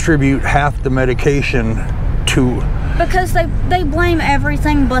distribute half the medication to... Because they blame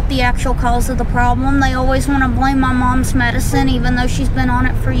everything but the actual cause of the problem. They always want to blame my mom's medicine, even though she's been on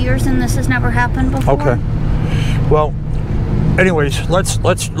it for years and this has never happened before. Okay. Well, anyways, let's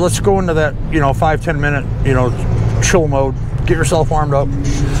go into that, 5-10 minute, chill mode. Get yourself warmed up.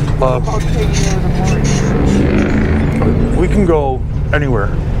 We can go anywhere,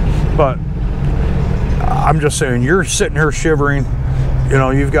 but I'm just saying, you're sitting here shivering.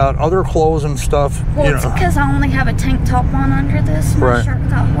 You've got other clothes and stuff. Well, it's because I only have a tank top on under this. My shirt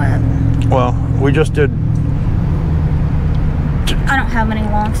got wet. Well, we just did. I don't have any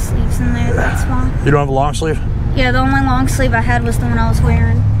long sleeves in there, that's why. You don't have a long sleeve? Yeah, the only long sleeve I had was the one I was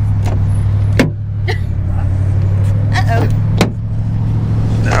wearing. Uh-oh.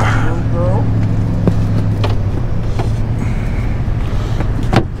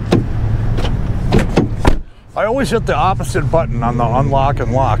 I always hit the opposite button on the unlock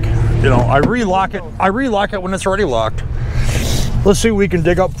and lock. I relock it. I relock it when it's already locked. Let's see what we can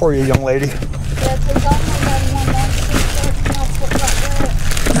dig up for you, young lady. Yeah, because I only had one long sleeve shirt and I'll put right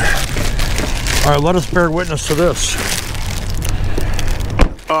there. All right, let us bear witness to this.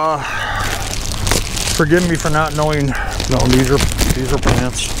 Forgive me for not knowing. No, these are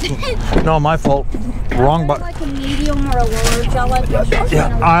pants. No, my fault. Wrong button. Like a medium or a large. I like my shorts.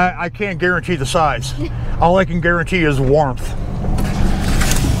 Yeah, I can't guarantee the size. All I can guarantee is warmth.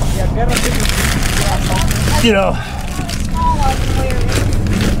 Yeah, get a big. You know,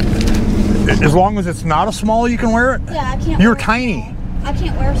 as long as it's not a small, you can wear it. Yeah, I can't. You're tiny. I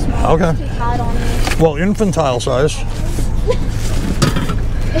can't wear small. Okay. It's too tight on me. Well, infantile size.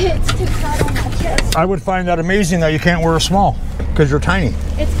 It's too tight on my chest. I would find that amazing that you can't wear a small because you're tiny.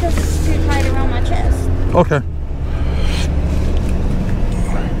 It's because it's too tight around my chest. Okay.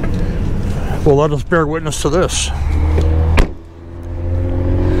 Well, let us bear witness to this.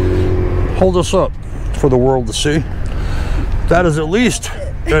 Hold this up for the world to see. That is at least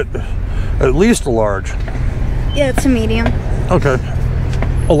a large. Yeah, it's a medium. Okay.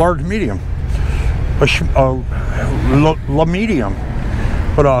 A large medium. A medium.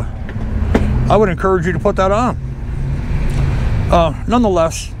 But I would encourage you to put that on.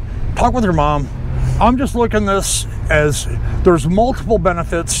 Nonetheless, talk with your mom. I'm just looking at this as there's multiple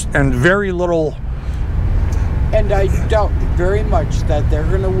benefits and very little. And I doubt very much that they're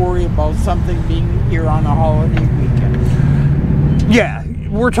going to worry about something being here on a holiday weekend. Yeah,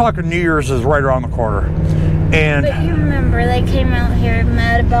 we're talking New Year's is right around the corner. And But you remember they came out here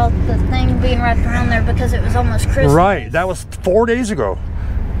mad about the thing being right around there because it was almost Christmas. right, that was 4 days ago.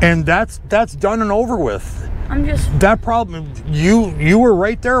 And that's done and over with. I'm just. That problem, you were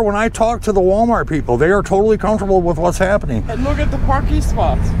right there when I talked to the Walmart people. They are totally comfortable with what's happening. And look at the parking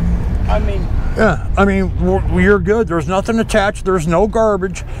spots. I mean, yeah, I mean, you're good. There's nothing attached. There's no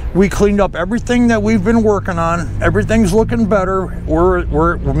garbage. We cleaned up everything that we've been working on. Everything's looking better.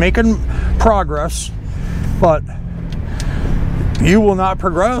 We're making progress, but you will not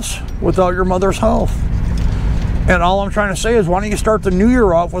progress without your mother's health. And all I'm trying to say is, why don't you start the new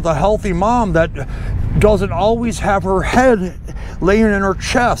year off with a healthy mom that doesn't always have her head laying in her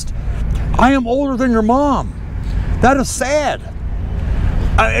chest. I am older than your mom. That is sad.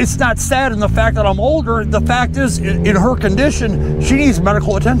 It's not sad in the fact that I'm older. The fact is, in her condition, she needs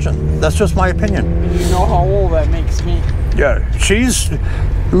medical attention. That's just my opinion. And you know how old that makes me. Yeah,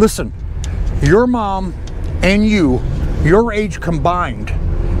 listen, your mom and your age combined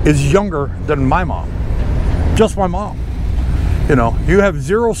is younger than my mom. Just my mom. You know, you have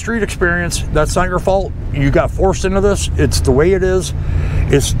zero street experience. That's not your fault. You got forced into this. It's the way it is.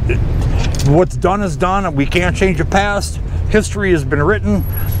 What's done is done. We can't change the past. History has been written.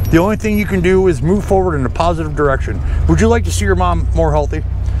 The only thing you can do is move forward in a positive direction. Would you like to see your mom more healthy?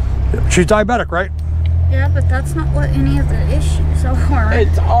 She's diabetic, right? Yeah, but that's not what any of the issues are.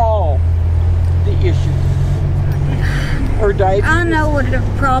 It's all the issue. Her diabetes. I know what the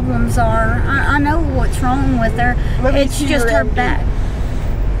problems are. I know what's wrong with her. It's just her back.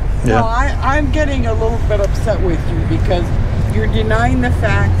 Yeah. Well, I'm getting a little bit upset with you because you're denying the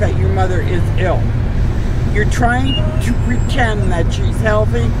fact that your mother is ill. You're trying to pretend that she's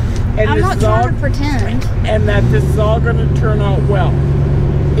healthy, and I'm not trying to pretend. And that this is all going to turn out well.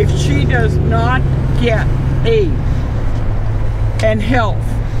 If she does not get aid and health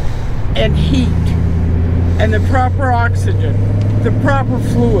and heat and the proper oxygen, the proper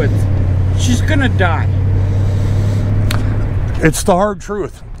fluids, she's going to die. It's the hard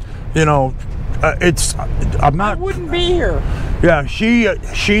truth. You know, I'm not. I wouldn't be here. Yeah,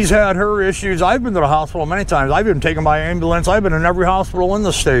 she's had her issues. I've been to the hospital many times. I've been taken by ambulance. I've been in every hospital in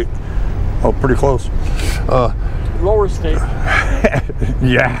the state. Oh, pretty close. Lower state.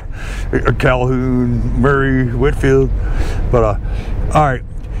 Yeah, Calhoun, Murray, Whitfield. But all right,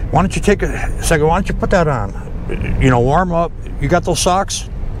 why don't you take a second? Why don't you put that on? You know, warm up. You got those socks?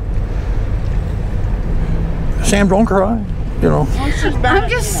 Sam, don't cry. You know. I'm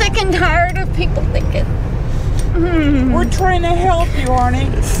just sick and tired of people thinking. We're trying to help you, Arnie.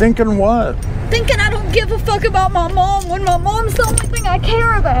 Thinking what? Thinking I don't give a fuck about my mom when my mom's the only thing I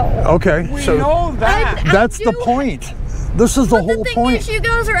care about. Okay, We so know that. that's I the do. point. This is the But whole the thing point. is, you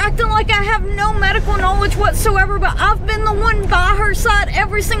guys are acting like I have no medical knowledge whatsoever, but I've been the one by her side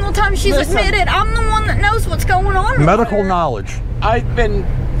every single time she's Listen. admitted. I'm the one that knows what's going on with Medical her. knowledge. I've been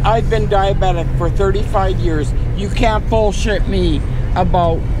diabetic for 35 years. You can't bullshit me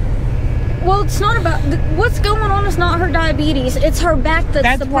about. Well, it's not about what's going on. Is not her diabetes. It's her back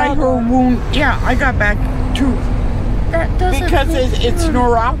that's the why her problem. wound. Yeah, I got back too That doesn't because make it's sense.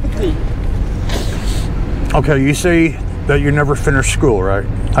 neuropathy. Okay, you say that you never finished school, right?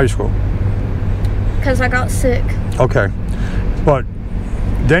 High school. Because I got sick. Okay, but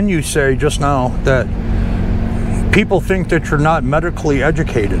then you say just now that people think that you're not medically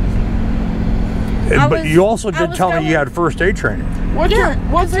educated. But you also did tell me you had first aid training. What's her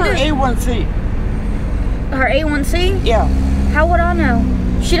A1C? Her A1C? Yeah. How would I know?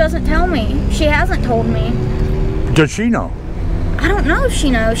 She doesn't tell me. She hasn't told me. Does she know? I don't know if she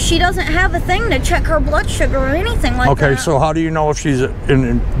knows. She doesn't have a thing to check her blood sugar or anything like that. Okay, so how do you know if she's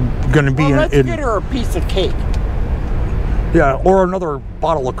going to be let's get her a piece of cake. Yeah, or another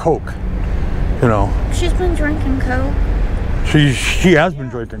bottle of Coke. You know. She's been drinking Coke. She has been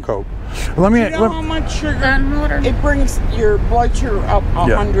drinking Coke. Let me. You know how much sugar? And water. It brings your blood sugar up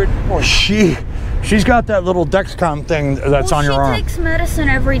 100 points. She's got that little Dexcom thing that's on your arm. She takes medicine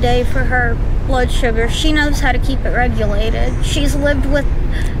every day for her blood sugar. She knows how to keep it regulated. She's lived with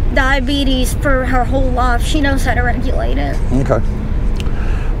diabetes for her whole life. She knows how to regulate it. Okay.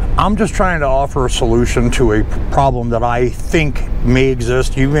 I'm just trying to offer a solution to a problem that I think may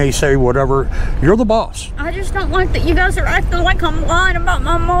exist. You may say whatever. You're the boss. I just don't like that you guys are acting like I'm lying about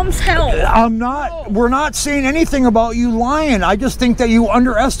my mom's health. I'm not. We're not saying anything about you lying. I just think that you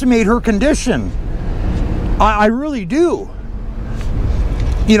underestimate her condition. I really do.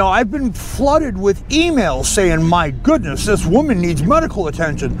 You know, I've been flooded with emails saying, my goodness, this woman needs medical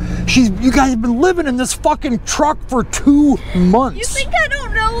attention. You guys have been living in this fucking truck for 2 months. You think I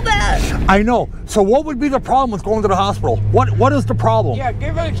don't know that? I know. So what would be the problem with going to the hospital? What is the problem? Yeah,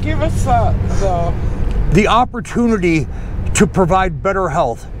 give us the opportunity to provide better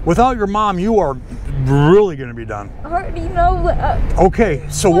health. Without your mom, you are really going to be done. I already know that. Okay,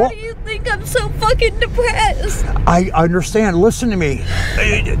 so Why do you think I'm so fucking depressed? I understand. Listen to me,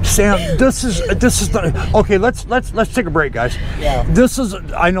 Sam. This is the okay. Let's take a break, guys. Yeah.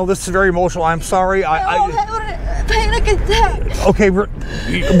 I know this is very emotional. I'm sorry. Panic attack. Okay. Would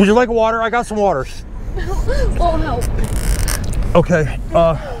you like a water? I got some water. Oh help. Okay.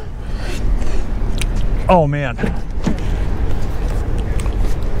 Oh man.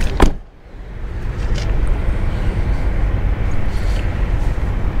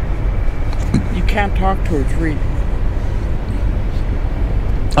 Can't talk to her, it's reading.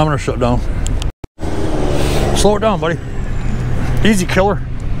 I'm gonna shut down. Slow it down, buddy. Easy, killer.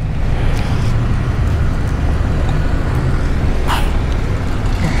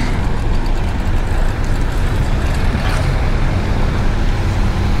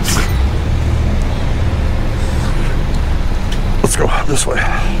 Let's go this way.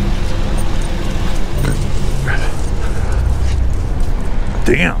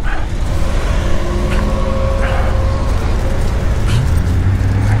 Damn.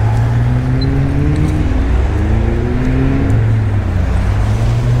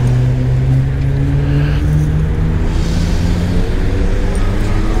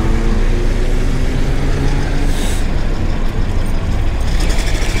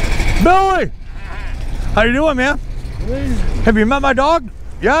 Billy! How you doing, man? Have you met my dog?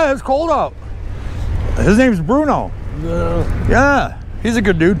 Yeah, it's cold out. His name's Bruno. Yeah, he's a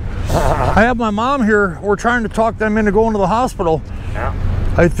good dude. I have my mom here. We're trying to talk them into going to the hospital. Yeah.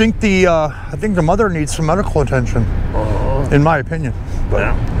 I think the mother needs some medical attention, in my opinion.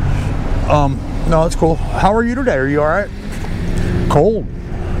 But no, it's cool. How are you today? Are you all right? Cold.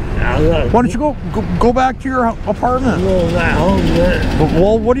 Why don't you go back to your apartment?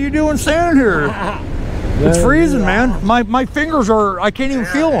 Well, what are you doing standing here? It's freezing, man. My fingers I can't even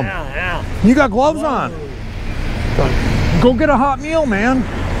feel them. You got gloves on. Go get a hot meal, man.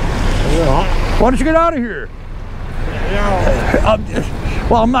 Why don't you get out of here?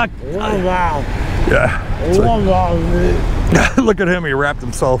 Well, I'm not. Yeah. Look at him. He wrapped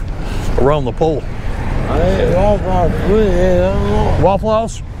himself around the pole. Waffle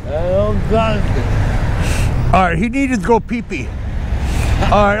House? All right, he needed to go pee-pee.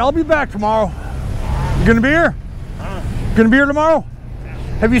 All right, I'll be back tomorrow. You gonna be here? Gonna be here tomorrow?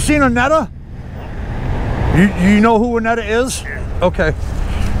 Have you seen Annetta? You know who Annetta is? Okay.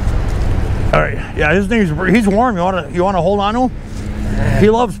 All right. Yeah, his name's. He's warm. You wanna hold on to him? He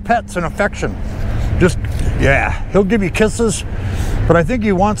loves pets and affection. Yeah, he'll give you kisses, but I think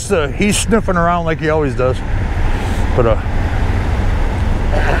he wants to. He's sniffing around like he always does. But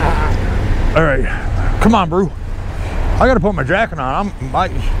all right, come on, Brew. I gotta put my jacket on.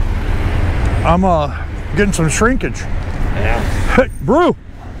 I'm getting some shrinkage. Yeah. Hey, Brew.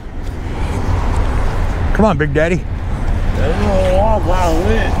 Come on, Big Daddy.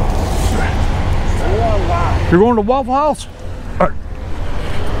 You're going to Waffle House? All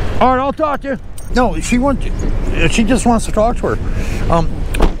right, I'll talk to you. No, she just wants to talk to her.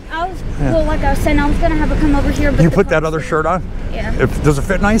 Well, like I was saying, I was gonna have her come over here. But you put that other shirt on? Yeah. Does it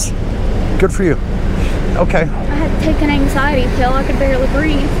fit nice? Good for you. Okay. I had to take an anxiety pill. I could barely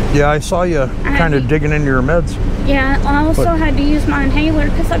breathe. Yeah, I saw you kind of digging into your meds. Yeah, I also had to use my inhaler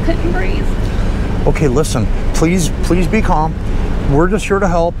because I couldn't breathe. Okay, listen, please be calm. We're just here to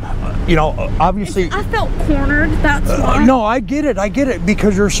help. You know, obviously. I felt cornered, that's why. No, I get it,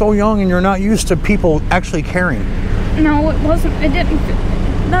 because you're so young and you're not used to people actually caring. No, it wasn't, it didn't,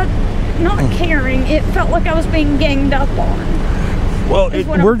 not caring. It felt like I was being ganged up on. Well,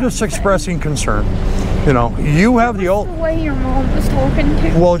 we're just expressing concern. You know, you have the way your mom was talking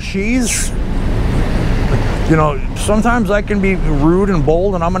to. Well, she's, you know, sometimes I can be rude and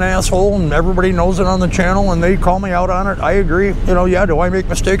bold and I'm an asshole and everybody knows it on the channel and they call me out on it. I agree. You know, yeah, do I make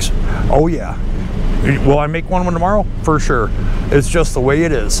mistakes? Oh, yeah. Will I make one tomorrow? For sure. It's just the way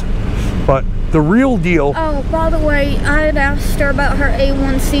it is. But the real deal... Oh, by the way, I had asked her about her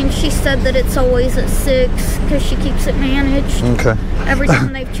A1C and she said that it's always at 6 because she keeps it managed. Okay. Every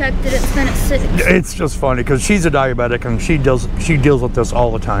time they've checked it, it's been at 6. It's just funny because she's a diabetic and she deals with this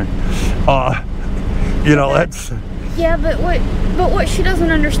all the time. You know, that's... Yeah, but what she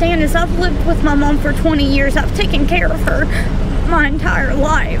doesn't understand is I've lived with my mom for 20 years. I've taken care of her my entire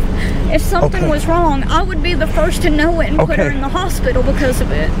life. If something was wrong, I would be the first to know it and put her in the hospital because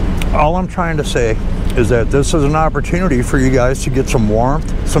of it. All I'm trying to say is that this is an opportunity for you guys to get some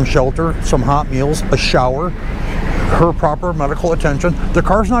warmth, some shelter, some hot meals, a shower, her proper medical attention. The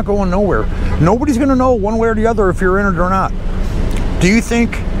car's not going nowhere. Nobody's going to know one way or the other if you're in it or not. Do you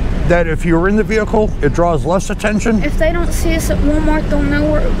think that if you're in the vehicle, it draws less attention? If they don't see us at Walmart, they'll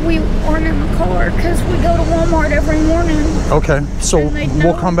know we aren't in the car because we go to Walmart every morning. Okay, so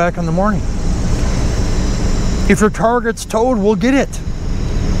we'll come back in the morning. If your Target's towed, we'll get it.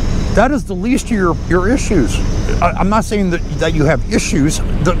 That is the least of your issues. I'm not saying that you have issues.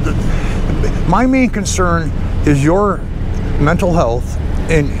 My main concern is your mental health.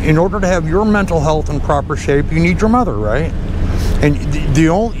 And in order to have your mental health in proper shape, you need your mother, right? And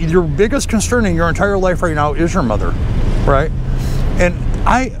your biggest concern in your entire life right now is your mother, right? And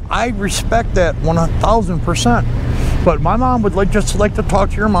I respect that 1,000%. But my mom would just like to talk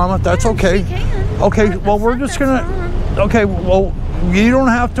to your mama. That's okay. She can. Okay. Well, we're just gonna. Okay. Well, you don't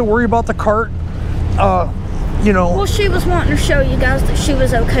have to worry about the cart. You know. Well, she was wanting to show you guys that she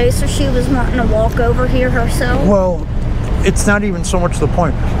was okay, so she was wanting to walk over here herself. Well, it's not even so much the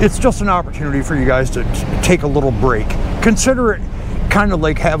point. It's just an opportunity for you guys to take a little break. Consider it kind of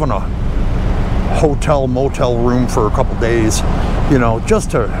like having a hotel motel room for a couple days, you know,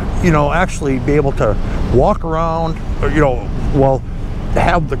 just to, you know, actually be able to walk around, you know, well,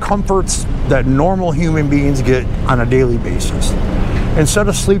 have the comforts that normal human beings get on a daily basis instead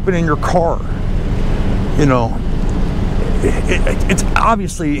of sleeping in your car. You know, it's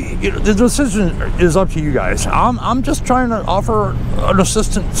obviously, you know, the decision is up to you guys. I'm just trying to offer an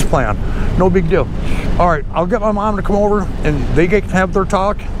assistance plan. No big deal. All right, I'll get my mom to come over and they can have their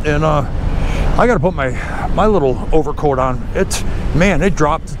talk. And I got to put my little overcoat on.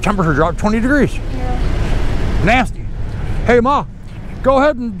 The temperature dropped 20 degrees. Yeah. Nasty. Hey, Ma, go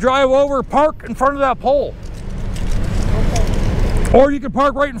ahead and drive over, park in front of that pole. Okay. Or you can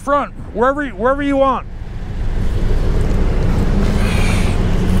park right in front, wherever you want.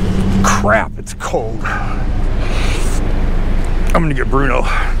 Crap, it's cold. I'm gonna get Bruno.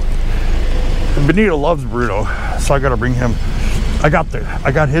 Benita loves Bruno, so I gotta bring him. I got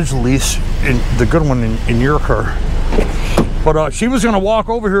his lease, the good one in your car. But she was gonna walk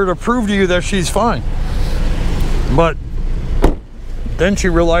over here to prove to you that she's fine. But then she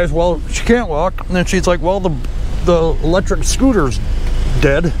realized, well, she can't walk. And then she's like, well, the electric scooter's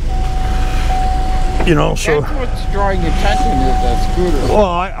dead. You know, so that's what's drawing attention is that scooter. Well,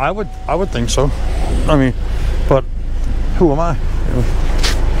 I would think so. I mean, but who am I? You know,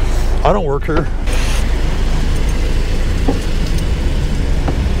 I don't work here.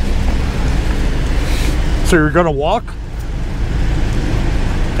 So you're gonna walk?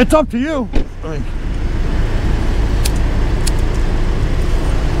 It's up to you. I mean,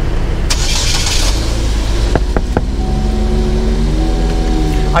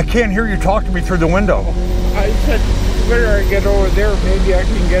 I can't hear you talk to me through the window. I said, better I get over there, maybe I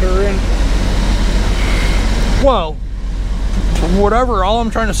can get her in. Well, whatever, all I'm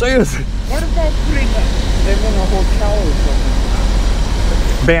trying to say is... What about putting them in a hotel or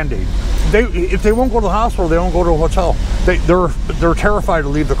something? Band-Aid. If they won't go to the hospital, they don't go to a hotel. They're terrified to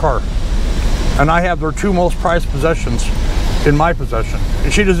leave the car. And I have their two most prized possessions in my possession.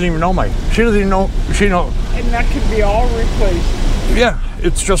 And she doesn't even know she doesn't even know, And that can be all replaced. Yeah,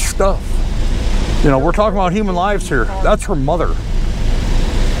 it's just stuff. You know, we're talking about human lives here. That's her mother.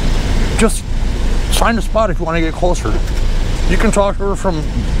 Just find a spot if you want to get closer. You can talk to her from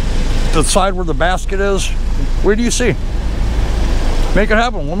the side where the basket is. Where do you see? Make it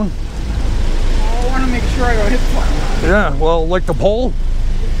happen, woman. I want to make sure I don't hit something. Yeah, well, like the pole.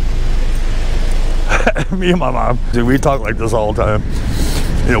 Me and my mom, dude, we talk like this all the time.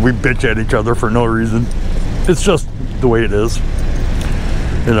 You know, we bitch at each other for no reason. It's just the way it is.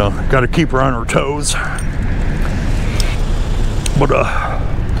 You know, got to keep her on her toes. But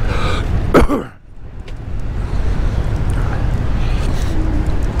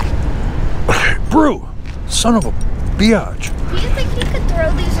Brew, son of a biatch. Do you think he could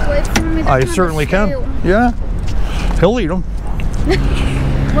throw these away from me? I certainly can. Yeah, he'll eat them.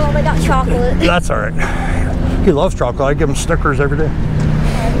 Well, they got chocolate. That's all right. He loves chocolate. I give him Snickers every day.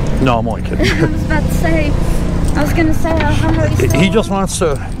 No, I'm only kidding. I was about to say, I was gonna say, how He just wants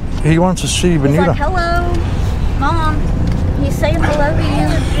to, he wants to see Benita. He's like, hello, Mom. He's saying hello to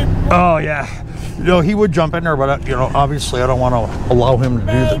you. Oh yeah. You know, he would jump in there, but you know, obviously I don't want to allow him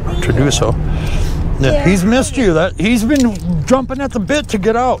to do so. Yeah. He's missed you. That he's been jumping at the bit to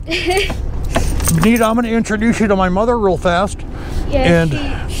get out. Benita, I'm going to introduce you to my mother real fast. Yeah,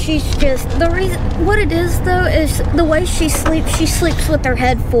 and she's just, the reason, what it is though, is the way she sleeps with her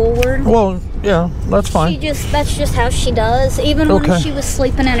head forward. Well, yeah, that's fine. That's just how she does. Even when she was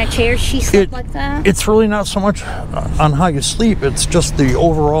sleeping in a chair, she slept like that. It's really not so much on how you sleep, it's just the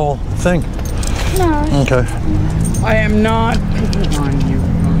overall thing. No. Okay. I am not picking on you.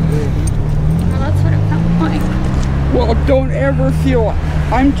 Well, that's what it felt like. Well, don't ever feel it.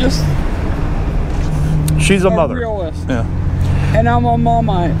 I'm just... She's a mother. Realist. Yeah. And I'm a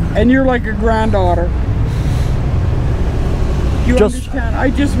mama, and you're like a granddaughter. You understand? I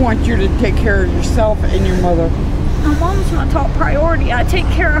just want you to take care of yourself and your mother. My mom's my top priority. I take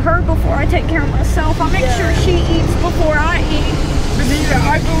care of her before I take care of myself. I make sure she eats before I eat. Benita,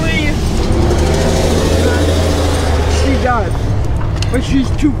 I believe she does, but she's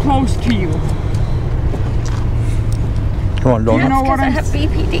too close to you. Come on, don't you know what I have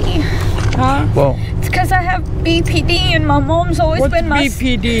BPD. Huh? Well, it's because I have BPD, and my mom's always been my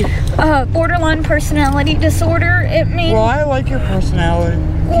BPD? Borderline personality disorder. It means. Well, I like your personality.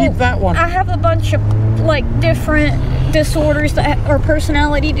 Keep that one. I have a bunch of like different disorders that are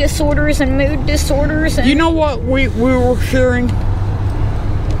personality disorders and mood disorders. And you know what we were fearing?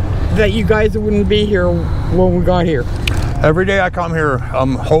 That you guys wouldn't be here when we got here. Every day I come here,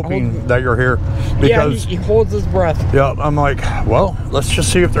 I'm hoping that you're here. Because he holds his breath. Yeah, I'm like, well, let's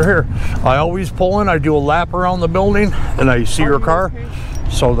just see if they're here. I always pull in, I do a lap around the building, and I see your car,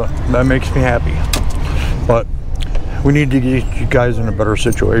 so that makes me happy. But we need to get you guys in a better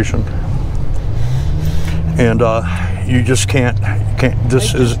situation, and you just can't.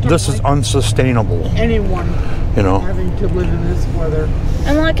 This is unsustainable. Anyone, you know, having to live in this weather.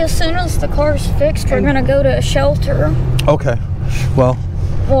 And like as soon as the car's fixed, we're gonna go to a shelter. Okay. Well,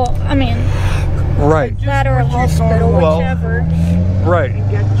 I mean. Right. That or a hospital, whichever. Right.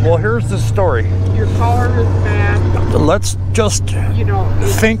 Well, here's the story. Your car is bad. Let's just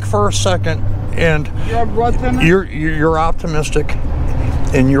think for a second, and you're optimistic,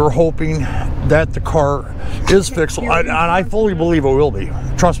 and you're hoping that the car is fixable, and I fully believe it will be.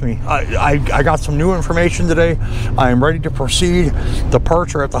 Trust me. I got some new information today. I am ready to proceed. The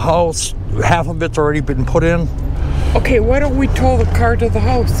parts are at the house. Half of it's already been put in. Okay, why don't we tow the car to the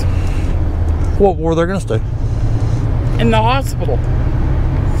house? Well, where they're gonna stay? In the hospital.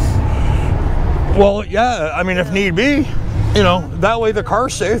 Well, yeah, I mean, if need be, you know, that way the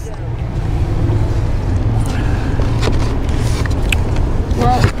car's safe.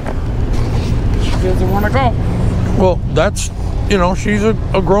 Well, she doesn't want to go. Well, that's, you know, she's a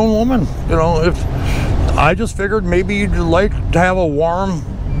grown woman. You know, if I just figured maybe you'd like to have a warm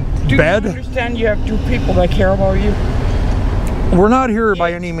bed. Do you understand you have two people that care about you? We're not here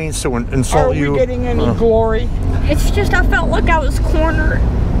by any means to insult you. Are we getting any glory? It's just I felt like I was cornered.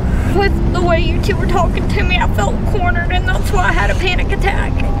 With the way you two were talking to me, I felt cornered, and that's why I had a panic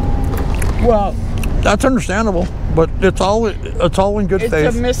attack. Well, that's understandable, but it's all in good faith.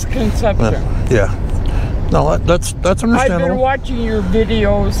 It's a misconception. Yeah. No, that's understandable. I've been watching your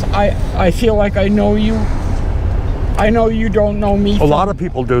videos. I feel like I know you. I know you don't know me. A lot of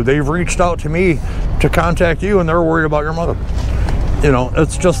people do. They've reached out to me to contact you, and they're worried about your mother. You know,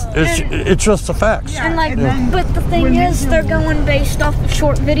 it's just the facts. And like, but the thing is, they're going based off a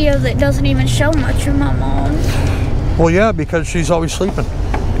short video that doesn't even show much of my mom. Well, yeah, because she's always sleeping.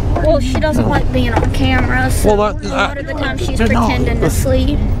 Well, she doesn't like being on camera, so a lot of the time she's pretending to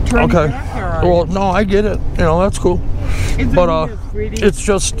sleep. Okay. Well, no, I get it. You know, that's cool. But it's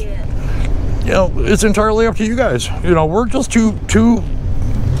just, you know, it's entirely up to you guys. You know, we're just two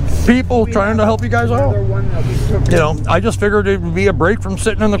people trying to help you guys out. You know, I just figured it would be a break from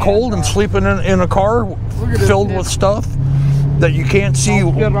sitting in the cold and sleeping in a car filled with stuff that you can't see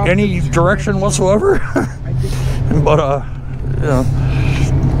any direction whatsoever. But you know,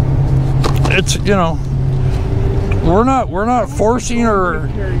 it's, you know, we're not forcing her.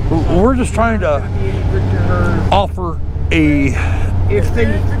 We're just trying to offer a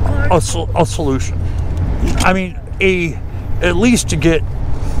solution. I mean, at least to get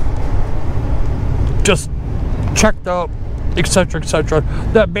just checked up, etc., etc.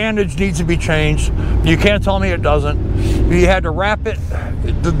 That bandage needs to be changed. You can't tell me it doesn't. You had to wrap it.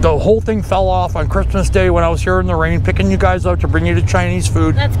 The whole thing fell off on Christmas Day when I was here in the rain picking you guys up to bring you to Chinese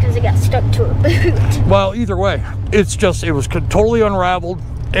food. That's because it got stuck to a boot. Well, either way, it's just, it was totally unraveled,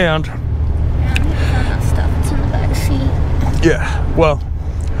 and that stuff. It's in the back seat. yeah, well,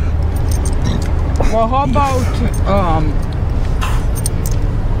 how about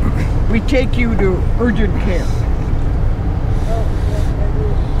we take you to urgent care?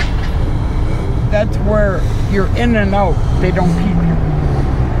 That's where you're in and out. They don't keep you.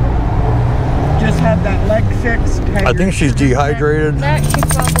 Just have that leg fixed. I think she's dehydrated. That should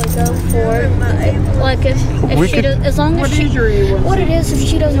probably go for it. Like if she does, as long as what it is, if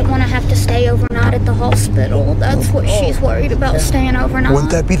she doesn't want to have to stay overnight at the hospital, that's what she's worried about, staying overnight.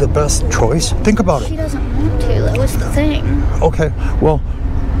 Wouldn't that be the best choice? Think about She it. doesn't want to. That was the thing. Okay, well,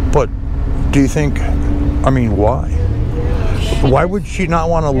 but do you think, I mean, why? Why would she not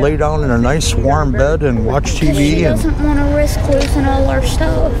want to lay down in a nice warm bed and watch TV? She doesn't want to risk losing all her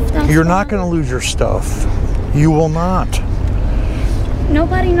stuff. You're not going to lose your stuff. You will not.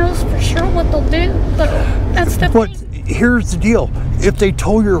 Nobody knows for sure what they'll do, but that's the But thing. here's the deal. If they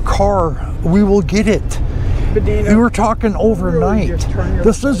tow your car, we will get it. We were talking overnight.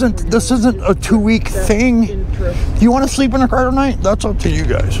 This isn't a 2-week thing. You want to sleep in the car tonight? That's up to you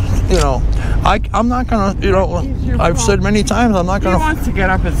guys. You know, I'm not gonna. You know, I've said many times I'm not gonna. He wants to get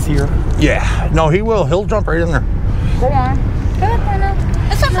up and see her. Yeah, no, he will. He'll jump right in there. Go on. Go ahead, Bruno.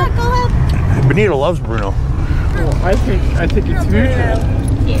 It's okay. Go ahead. Benita loves Bruno. Oh, I think it's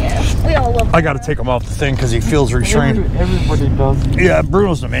mutual. Yeah, we all love. I got to take him off the thing because he feels restrained. Everybody does. Yeah,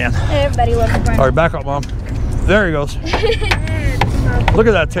 Bruno's the man. Everybody loves Bruno. All right, back up, Mom. There he goes. Look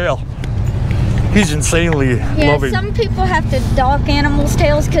at that tail. He's insanely loving. Some people have to dock animals'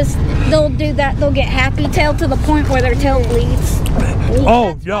 tails because they'll do that. They'll get happy tail to the point where their tail bleeds.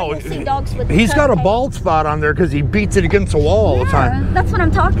 Oh, That's no. why you'll see dogs with He's got a tail. bald spot on there because he beats it against the wall all the time. That's what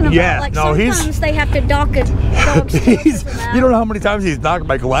I'm talking about. Yeah, like no, sometimes they have to dock a dog's tail for that. You don't know how many times he's knocked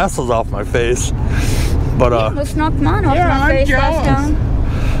my glasses off my face. But, He almost knocked mine off Yeah, my I'm face last jealous.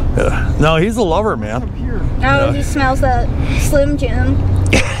 time. yeah. No, he's a lover, man. Oh, he smells that Slim Jim.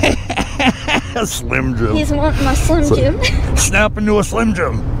 Slim Jim. He's wanting my Slim Jim. Snap into a Slim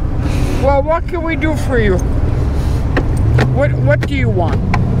Jim. Well, what can we do for you? What do you want?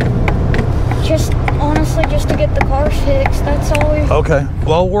 Just honestly, just to get the car fixed. That's all we. Okay.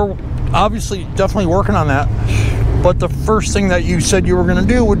 Well, we're obviously definitely working on that. But the first thing that you said you were going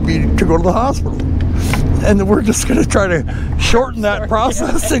to do would be to go to the hospital. And we're just going to try to shorten that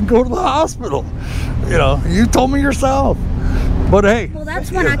process and go to the hospital. You know, you told me yourself. But hey. Well,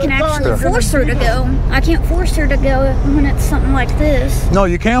 that's when I can actually force her to go. I can't force her to go when it's something like this. No,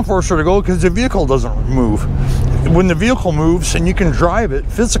 you can't force her to go because the vehicle doesn't move. When the vehicle moves and you can drive it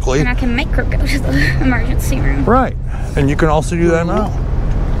physically. And I can make her go to the emergency room. Right. And you can also do that now.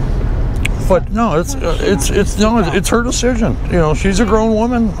 But no, it's her decision. You know, she's a grown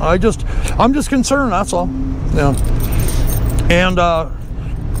woman. I'm just concerned. That's all. You know. And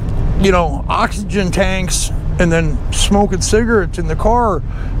you know, oxygen tanks and then smoking cigarettes in the car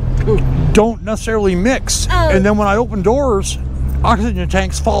don't necessarily mix. And then when I open doors, oxygen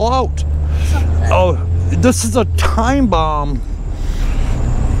tanks fall out. Oh, this is a time bomb.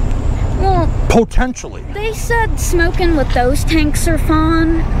 Well, potentially. They said smoking with those tanks are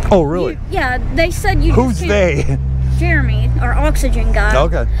fine. Oh, really? Yeah, they said you. Who's they? Jeremy, our oxygen guy.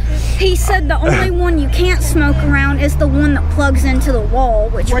 Okay. He said the only one you can't smoke around is the one that plugs into the wall,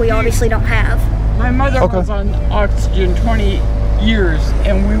 which we obviously don't have. My mother was on oxygen 20 years,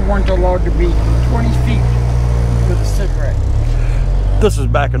 and we weren't allowed to be 20 feet with a cigarette. This is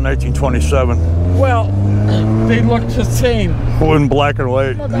back in 1927. Well, they looked the same. In black and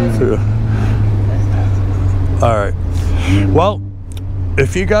white. Yeah. All right. Well,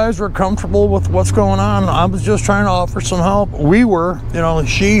 if you guys were comfortable with what's going on, I was just trying to offer some help. We were, you know,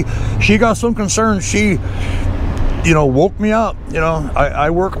 she got some concerns. She, you know, woke me up. You know,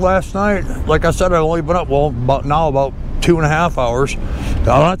 I worked last night. Like I said, I've only been up, well, about 2.5 hours. I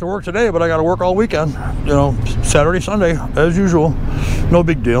don't have to work today, but I got to work all weekend. You know, Saturday, Sunday, as usual. No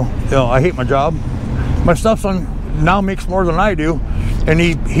big deal. You know, I hate my job. My stepson now makes more than I do, and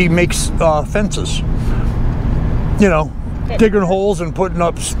he makes fences. You know, digging holes and putting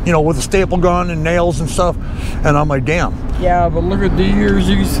up, you know, with a staple gun and nails and stuff. And I'm like, damn. Yeah, but look at the years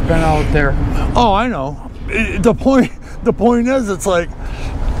you spent out there. Oh, I know. The point is, it's like.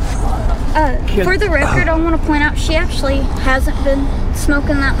 For the record, I want to point out she actually hasn't been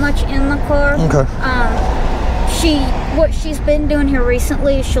smoking that much in the car. Okay. What she's been doing here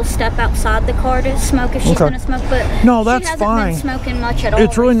recently is she'll step outside the car to smoke if she's going to smoke, but no, that's she hasn't fine. been smoking much at all.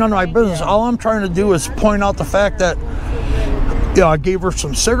 It's really none of my business. All I'm trying to do is point out the fact that, you know, I gave her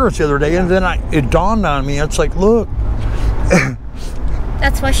some cigarettes the other day, and then it dawned on me. It's like, look,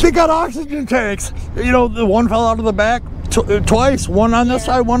 that's why they got oxygen tanks. You know, the one fell out of the back twice. One on this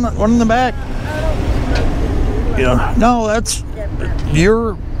side, one in the back. You know, no, that's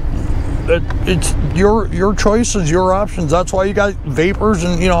it's your choices, your options. That's why you got vapors,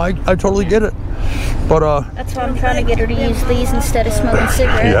 and you know, I totally get it. But that's why I'm trying to get her to use these instead of smoking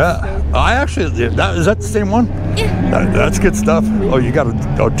cigarettes. Yeah, I actually is that the same one? Yeah. That's good stuff. Oh, you got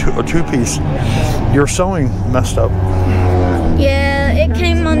a two-piece. Your sewing messed up. Yeah, it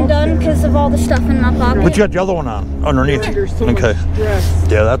came undone because of all the stuff in my pocket. But you got the other one on underneath. Okay.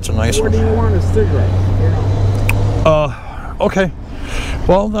 Yeah, that's a nice one. What do you want, a cigarette? Okay.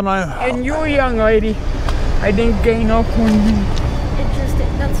 Well, then And you, young lady, I didn't gain up on you.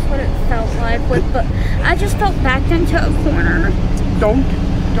 That's what it felt like. But I just felt backed into a corner. Don't.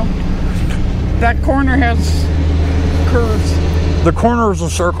 That corner has curves. The corner is a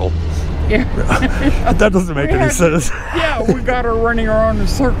circle. Yeah. That doesn't make any sense. Yeah, we got her running around in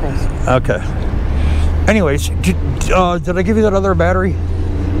circles. Okay. Anyways, did I give you that other battery?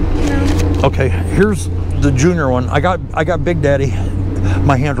 No. Okay, here's the junior one. I got Big Daddy.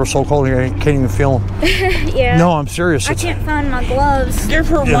 My hands are so cold I can't even feel them. Yeah. No, I'm serious. I can't find my gloves. Give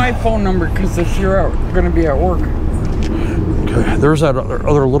her my phone number, because if you're going to be at work. Okay, there's that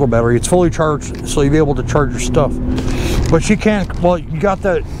other little battery. It's fully charged, so you'll be able to charge your stuff. But you can't. Well, you got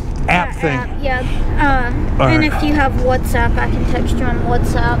that app thing. And if you have WhatsApp, I can text you on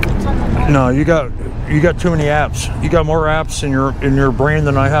WhatsApp. It's on my phone. No, you got too many apps. You got more apps in your brain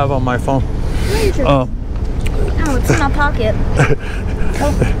than I have on my phone. Oh, it's in my pocket.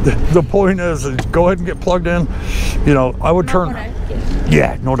 The point is, go ahead and get plugged in. You know, I would turn.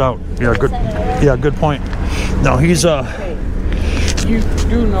 Yeah, no doubt. Yeah, good. Yeah, good point. No, he's You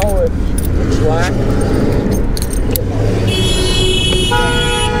do know it's black.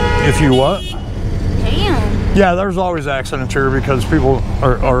 If you what? Damn. Yeah, there's always accidents here because people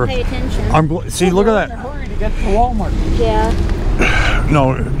are Pay attention. See, look at that. Hurry to get to Walmart. Yeah.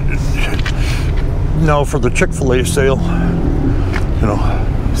 No, for the Chick-fil-A sale. You know,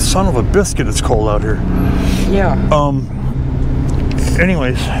 son of a biscuit, it's cold out here. Yeah.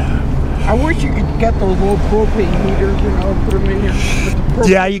 Anyways. I wish you could get those little propane heaters, you know, put them in here.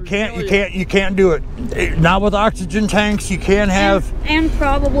 Yeah, you can't do it. Not with oxygen tanks. You can't have. And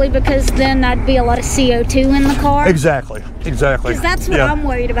probably because then that'd be a lot of CO2 in the car. Exactly. Because that's what I'm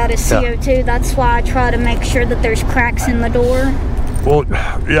worried about is CO2. Yeah. That's why I try to make sure that there's cracks in the door. Well,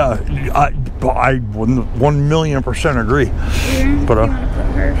 yeah, I 1,000,000% agree. Yeah, but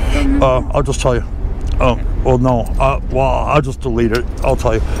I'll just tell you. Oh, well, no. Well, I'll just delete it. I'll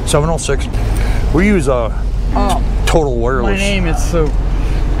tell you. 706. We use Total Wireless. My name is Sue.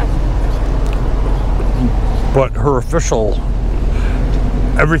 But her official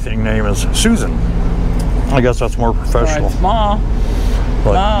everything name is Susan. I guess that's more professional. It's Ma.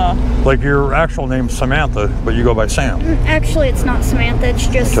 Like your actual name's Samantha, but you go by Sam. Actually, it's not Samantha. It's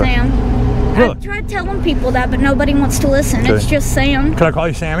just Sam. Really? I've tried telling people that, but nobody wants to listen. Okay. It's just Sam. Can I call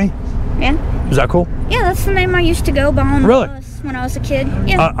you Sammy? Yeah. Is that cool? Yeah, that's the name I used to go by on the bus when I was a kid.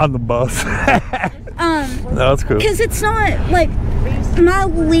 Yeah. On the bus. That's cool. Because it's not like my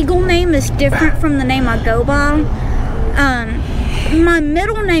legal name is different from the name I go by. My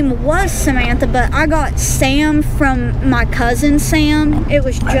middle name was Samantha, but I got Sam from my cousin Sam. It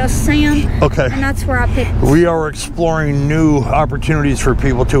was just Sam. Okay. And that's where I picked. We are exploring new opportunities for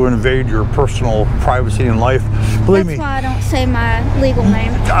people to invade your personal privacy and life. Believe me. That's why I don't say my legal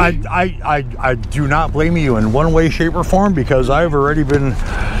name. I do not blame you in one way, shape, or form because I've already been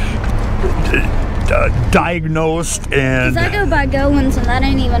diagnosed and. Because I go by Goins and that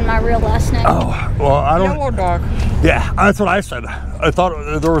ain't even my real last name. Oh, well, I don't. Yellow dog. Yeah, that's what I said. I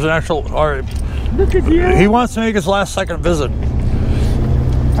thought there was an actual. All right. Look at you. He wants to make his last second visit.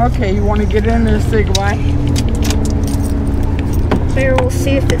 Okay, you want to get in there and say goodbye? There, we'll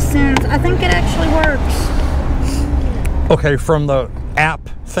see if it sends. I think it actually works. Okay, from the app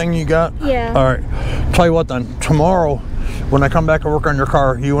thing you got? Yeah. All right. Tell you what then. Tomorrow, when I come back and work on your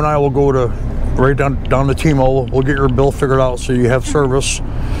car, you and I will go to right down to T-Mobile. We'll get your bill figured out so you have service.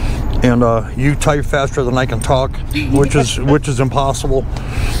 And you type faster than I can talk, which is impossible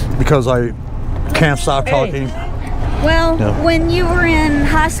because I can't stop talking. Well, Yeah. when you were in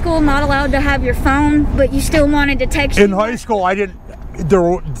high school, not allowed to have your phone, but you still wanted to text. In high school, I didn't.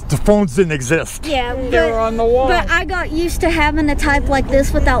 The phones didn't exist. Yeah, They were on the wall. But I got used to having to type like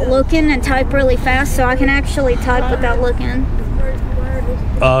this without looking and type really fast, so I can actually type without looking.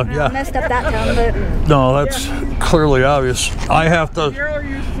 I Yeah. messed up that time, but No, that's clearly obvious. I have to. You're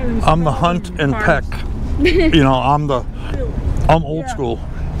used to I'm the hunt and peck. You know, I'm old school.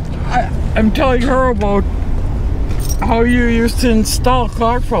 I'm telling her about how you used to install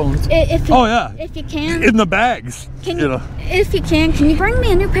car phones. if you, Oh yeah. if you can, In the bags. can You you, know. if you can you bring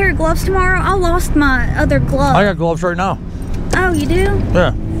me a new pair of gloves tomorrow? I lost my other glove. I got gloves right now. Oh, you do?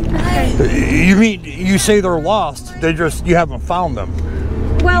 Yeah. You mean you say they're lost? They just you haven't found them.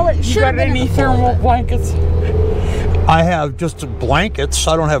 Well, it You should have got been. any thermal blankets? I have just blankets.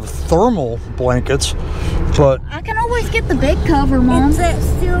 I don't have thermal blankets, but I can always get the big cover, Mom. It's that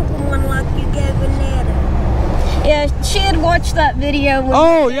silver one like you gave Annetta. Yeah, she had watched that video. With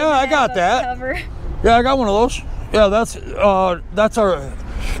Oh, the yeah, I got big that. Cover. yeah, I got one of those. Yeah, that's a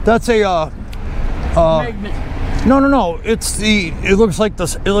Magnet. no. It's the. It looks like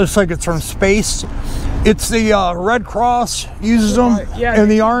this. It looks like it's from space. It's the Red Cross uses them in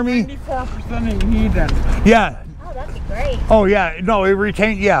the Army. 94% of you need them. Yeah. Oh, that'd be great. Oh yeah. No, it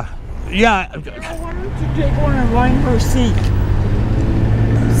retained. Yeah. Yeah. Why don't you take one and line her seat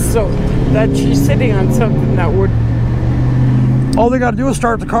so that she's sitting on something that would. All they got to do is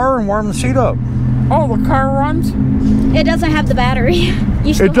start the car and warm the seat up. Oh, the car runs? It doesn't have the battery.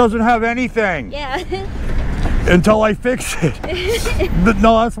 You still It doesn't have anything Yeah. until I fix it. But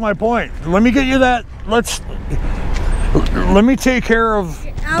no, that's my point. Let me get you that. Let me take care of.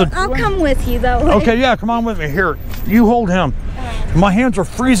 I'll come with you though. Okay, yeah, come on with me. Here, you hold him. My hands are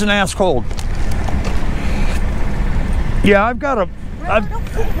freezing ass cold. Yeah, I've got a. Don't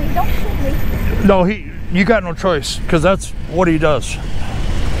pull me. Don't pull me. No, you got no choice because that's what he does. He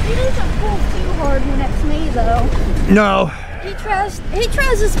doesn't pull too hard when it's me though. No, He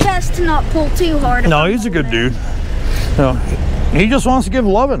tries his best to not pull too hard. no, he's a good dude. No, he just wants to give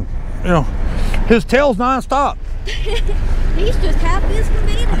loving. You know, his tail's nonstop. He's just happy as can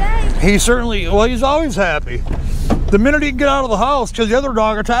be today. He certainly, well, he's always happy. The minute he can get out of the house, because the other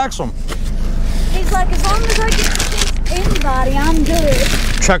dog attacks him. He's like, as long as I can chase anybody, I'm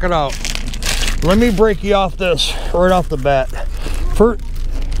good. Check it out. Let me break you off this right off the bat.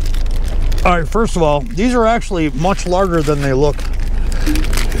 All right, first of all, these are actually much larger than they look.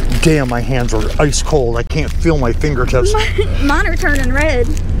 Damn, my hands are ice cold. I can't feel my fingertips. Mine are turning red.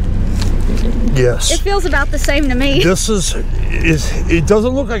 Yes. It feels about the same to me. This is it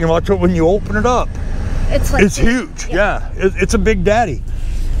doesn't look like much, but when you open it up, It's like it's huge. Yeah, it's a big daddy.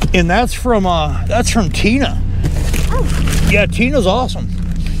 And that's from Tina. Oh. Yeah, Tina's awesome.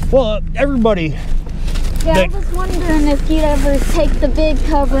 Well, everybody. Yeah, I was wondering if you'd ever take the big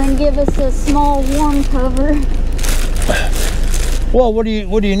cover and give us a small warm cover. Well, what do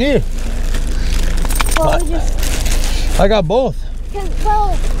you need? Well, I got both. well,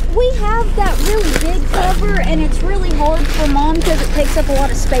 we have that really big cover, and it's really hard for Mom because it takes up a lot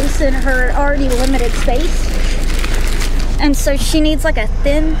of space in her already limited space. And so she needs like a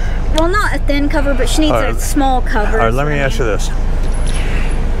thin, well, not a thin cover, but she needs a small cover. All right, let me ask you this.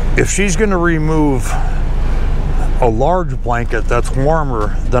 If she's going to remove a large blanket that's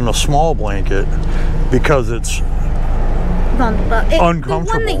warmer than a small blanket because it's uncomfortable. The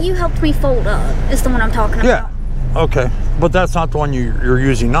one that you helped me fold up is the one I'm talking about. Yeah. Okay. But that's not the one you're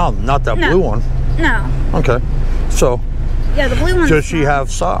using now, not that blue one. No. Okay. So, Yeah, the blue one. does she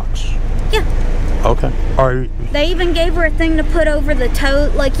have socks? Yeah. Okay. All right. They even gave her a thing to put over the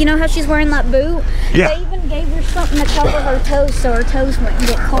toe, like, you know how she's wearing that boot? Yeah. They even gave her something to cover her toes so her toes wouldn't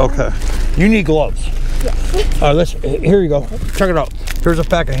get cold. Okay. You need gloves. Yes. All right, here you go. Check it out. Here's a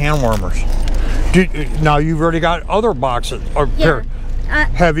pack of hand warmers. Now you've already got other boxes. Or, Yeah. here.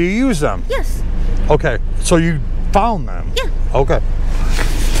 Have you used them? Yes. Okay. So you found them? Yeah. Okay.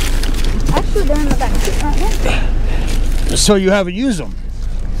 Actually, they're in the back seat right now. So you haven't used them?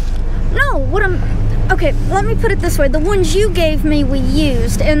 No, okay, let me put it this way. The ones you gave me, we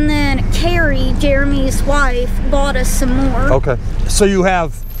used, and then Carrie, Jeremy's wife, bought us some more. Okay. So you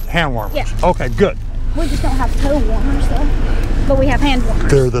have hand warmers? Yeah. Okay, good. We just don't have toe warmers, though. But we have hand warmers.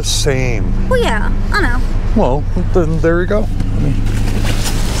 They're the same. Well, yeah, I know. Well, then there you go.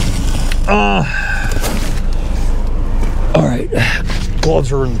 All right.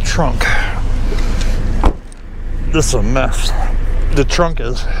 Gloves are in the trunk. This is a mess. The trunk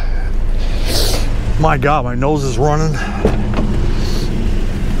is. My God, my nose is running.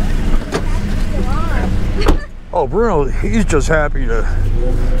 Oh, Bruno, he's just happy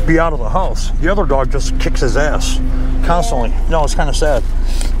to be out of the house. The other dog just kicks his ass constantly. Yeah. No, it's kind of sad.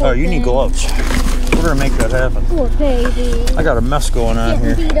 You need gloves. We're gonna make that happen. Poor baby. I got a mess going on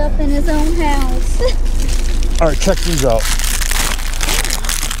Getting here. beat up in his own house. All right, check these out.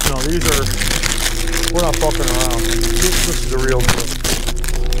 No, these are. We're not fucking around. This is the real deal.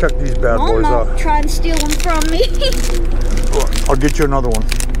 Check these bad boys out. Try and steal them from me. I'll get you another one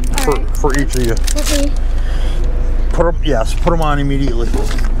for each of you. Okay. Put them on immediately.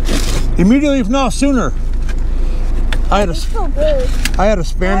 Immediately, if not sooner. I had a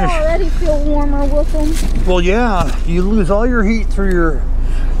Spanish. I already feel warmer with them. Well, yeah, you lose all your heat through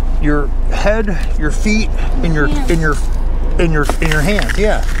your head, your feet, and your hands.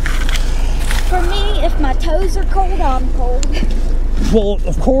 Yeah. For me, if my toes are cold, I'm cold. Well,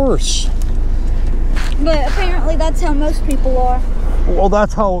 of course. But apparently, that's how most people are. Well,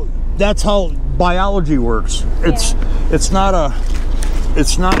 that's how biology works. It's not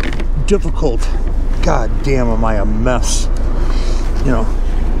difficult. God damn, am I a mess? You know.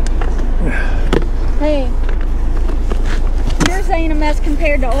 Hey, yours ain't a mess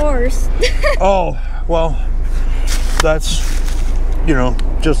compared to ours. Oh, well, that's,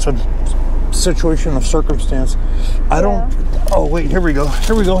 just a situation of circumstance. I don't. Oh wait, here we go.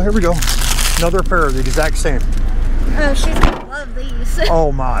 Another pair of the exact same. Oh, she's gonna love these.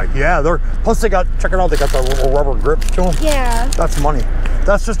 Oh my, yeah. Plus they got. Check it out. They got the little rubber grips to them. Yeah. That's money.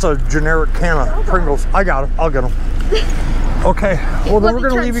 That's just a generic can of Pringles. I got them. I'll get them. Okay. Well, then we're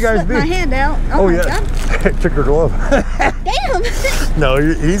gonna leave you guys be. My hand out. Oh my God. Took your glove. Damn. No,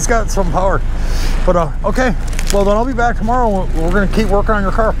 he's got some power. But okay. Well, then I'll be back tomorrow. We're gonna keep working on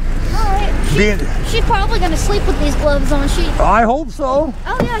your car. She's probably gonna sleep with these gloves on. I hope so.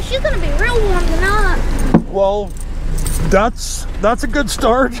 Oh yeah, she's gonna be real warm tonight. Well, that's a good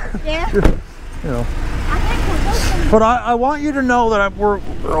start. Yeah. I think we're both. But I want you to know that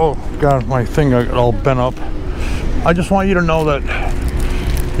oh God, my thing got all bent up. I just want you to know that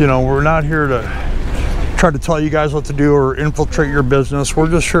we're not here to try to tell you guys what to do or infiltrate your business. We're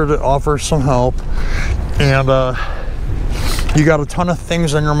just here to offer some help. And you got a ton of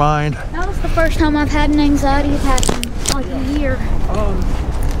things in your mind. That was the first time I've had an anxiety attack in like a year.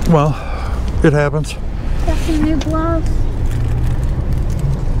 Well, it happens. Got some new gloves.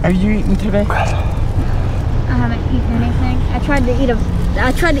 Are you eating today? I haven't eaten anything. I tried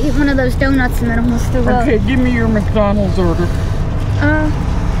to eat one of those donuts and then I almost threw up. Okay, give me your McDonald's order.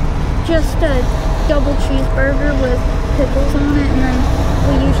 Just a double cheeseburger with pickles on it, and then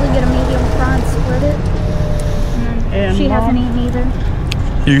we usually get a medium fry and split it. And she hasn't eaten either.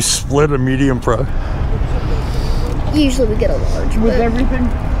 You split a medium fry? Usually we get a large. With everything?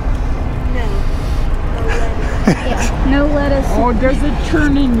 No. Yeah, no lettuce. Oh, does it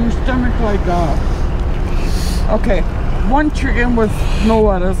turn in your stomach like that? Okay, one chicken with no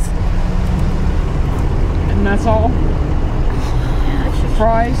lettuce. And that's all?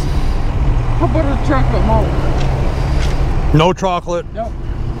 Fries? How about a chocolate malt? No chocolate? Nope.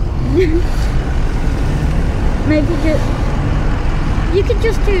 Maybe you could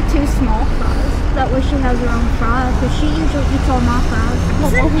just do 2 small fries. That way she has her own fries, because she usually eats all my fries.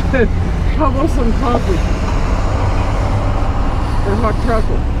 How about some coffee? Or hot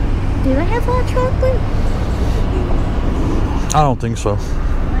chocolate? Do they have hot chocolate? I don't think so.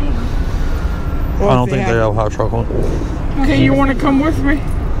 I don't think they have hot chocolate. Okay, you want to come with me?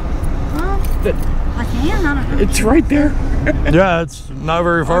 Well, I can. I don't know. It's right there. Yeah, it's not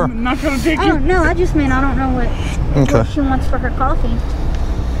very far. I'm not going to take Oh, you. no, I just mean I don't know what she wants for her coffee.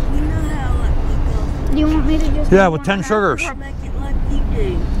 You know how like we go. Do you want me to just... Yeah, with 10 sugars. Make it like you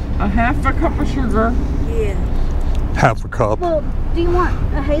do. A half a cup of sugar. Yeah. Half a cup. Well, do you want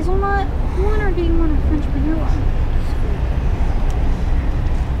a hazelnut one or do you want a French vanilla?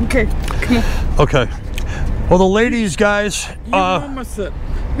 Okay, come on. Okay. Well, the ladies, guys, You almost it.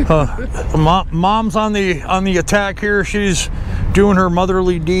 mom's on the attack here. She's doing her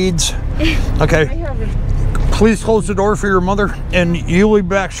motherly deeds. Okay. Please close the door for your mother, and you'll be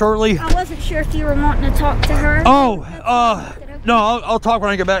back shortly. I wasn't sure if you were wanting to talk to her. Oh, no, I'll talk when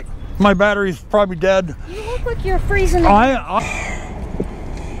I get back. My battery's probably dead. You look like you're freezing.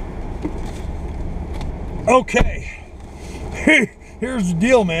 Okay. Here's the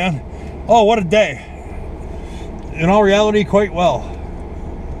deal, man. Oh, what a day. In all reality, quite well.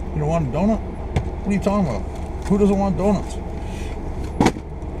 You don't want a donut? What are you talking about? Who doesn't want donuts?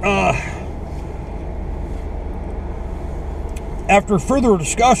 After further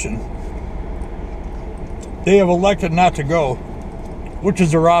discussion, they have elected not to go, which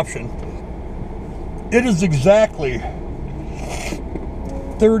is their option. It is exactly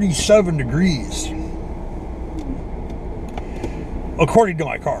 37 degrees, according to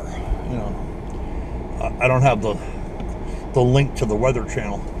my car. I don't have the the link to the Weather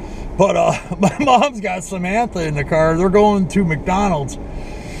Channel. But my mom's got Samantha in the car. They're going to McDonald's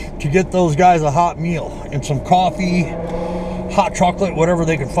to get those guys a hot meal and some coffee, hot chocolate, whatever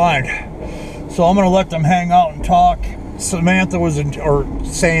they can find. So I'm gonna let them hang out and talk. Samantha was in, or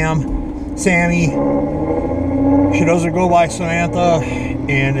Sammy. She doesn't go by Samantha,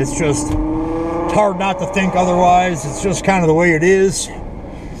 and it's hard not to think otherwise. It's just kind of the way it is.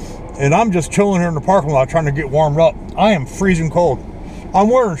 And I'm just chilling here in the parking lot trying to get warmed up. I am freezing cold. I'm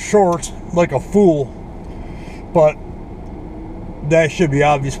wearing shorts like a fool, but that should be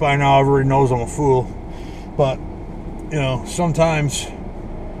obvious by now. Everybody knows I'm a fool. But, you know, sometimes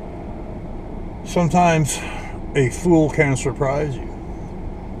a fool can surprise you.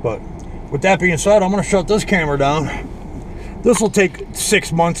 But with that being said, I'm going to shut this camera down. This will take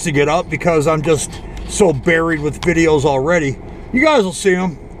 6 months to get up because I'm just so buried with videos already. You guys will see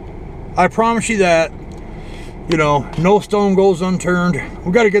them. I promise you that. You know, no stone goes unturned.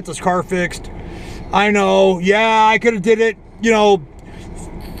 We got to get this car fixed. I know, yeah, I could have did it, you know,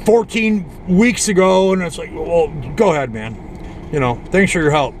 14 weeks ago, and it's like, well, go ahead, man. You know, thanks for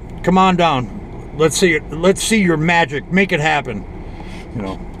your help. Come on down. Let's see it. Let's see your magic. Make it happen. You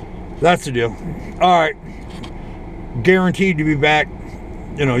know, that's the deal. All right. Guaranteed to be back.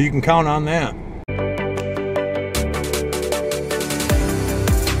 You know, you can count on that.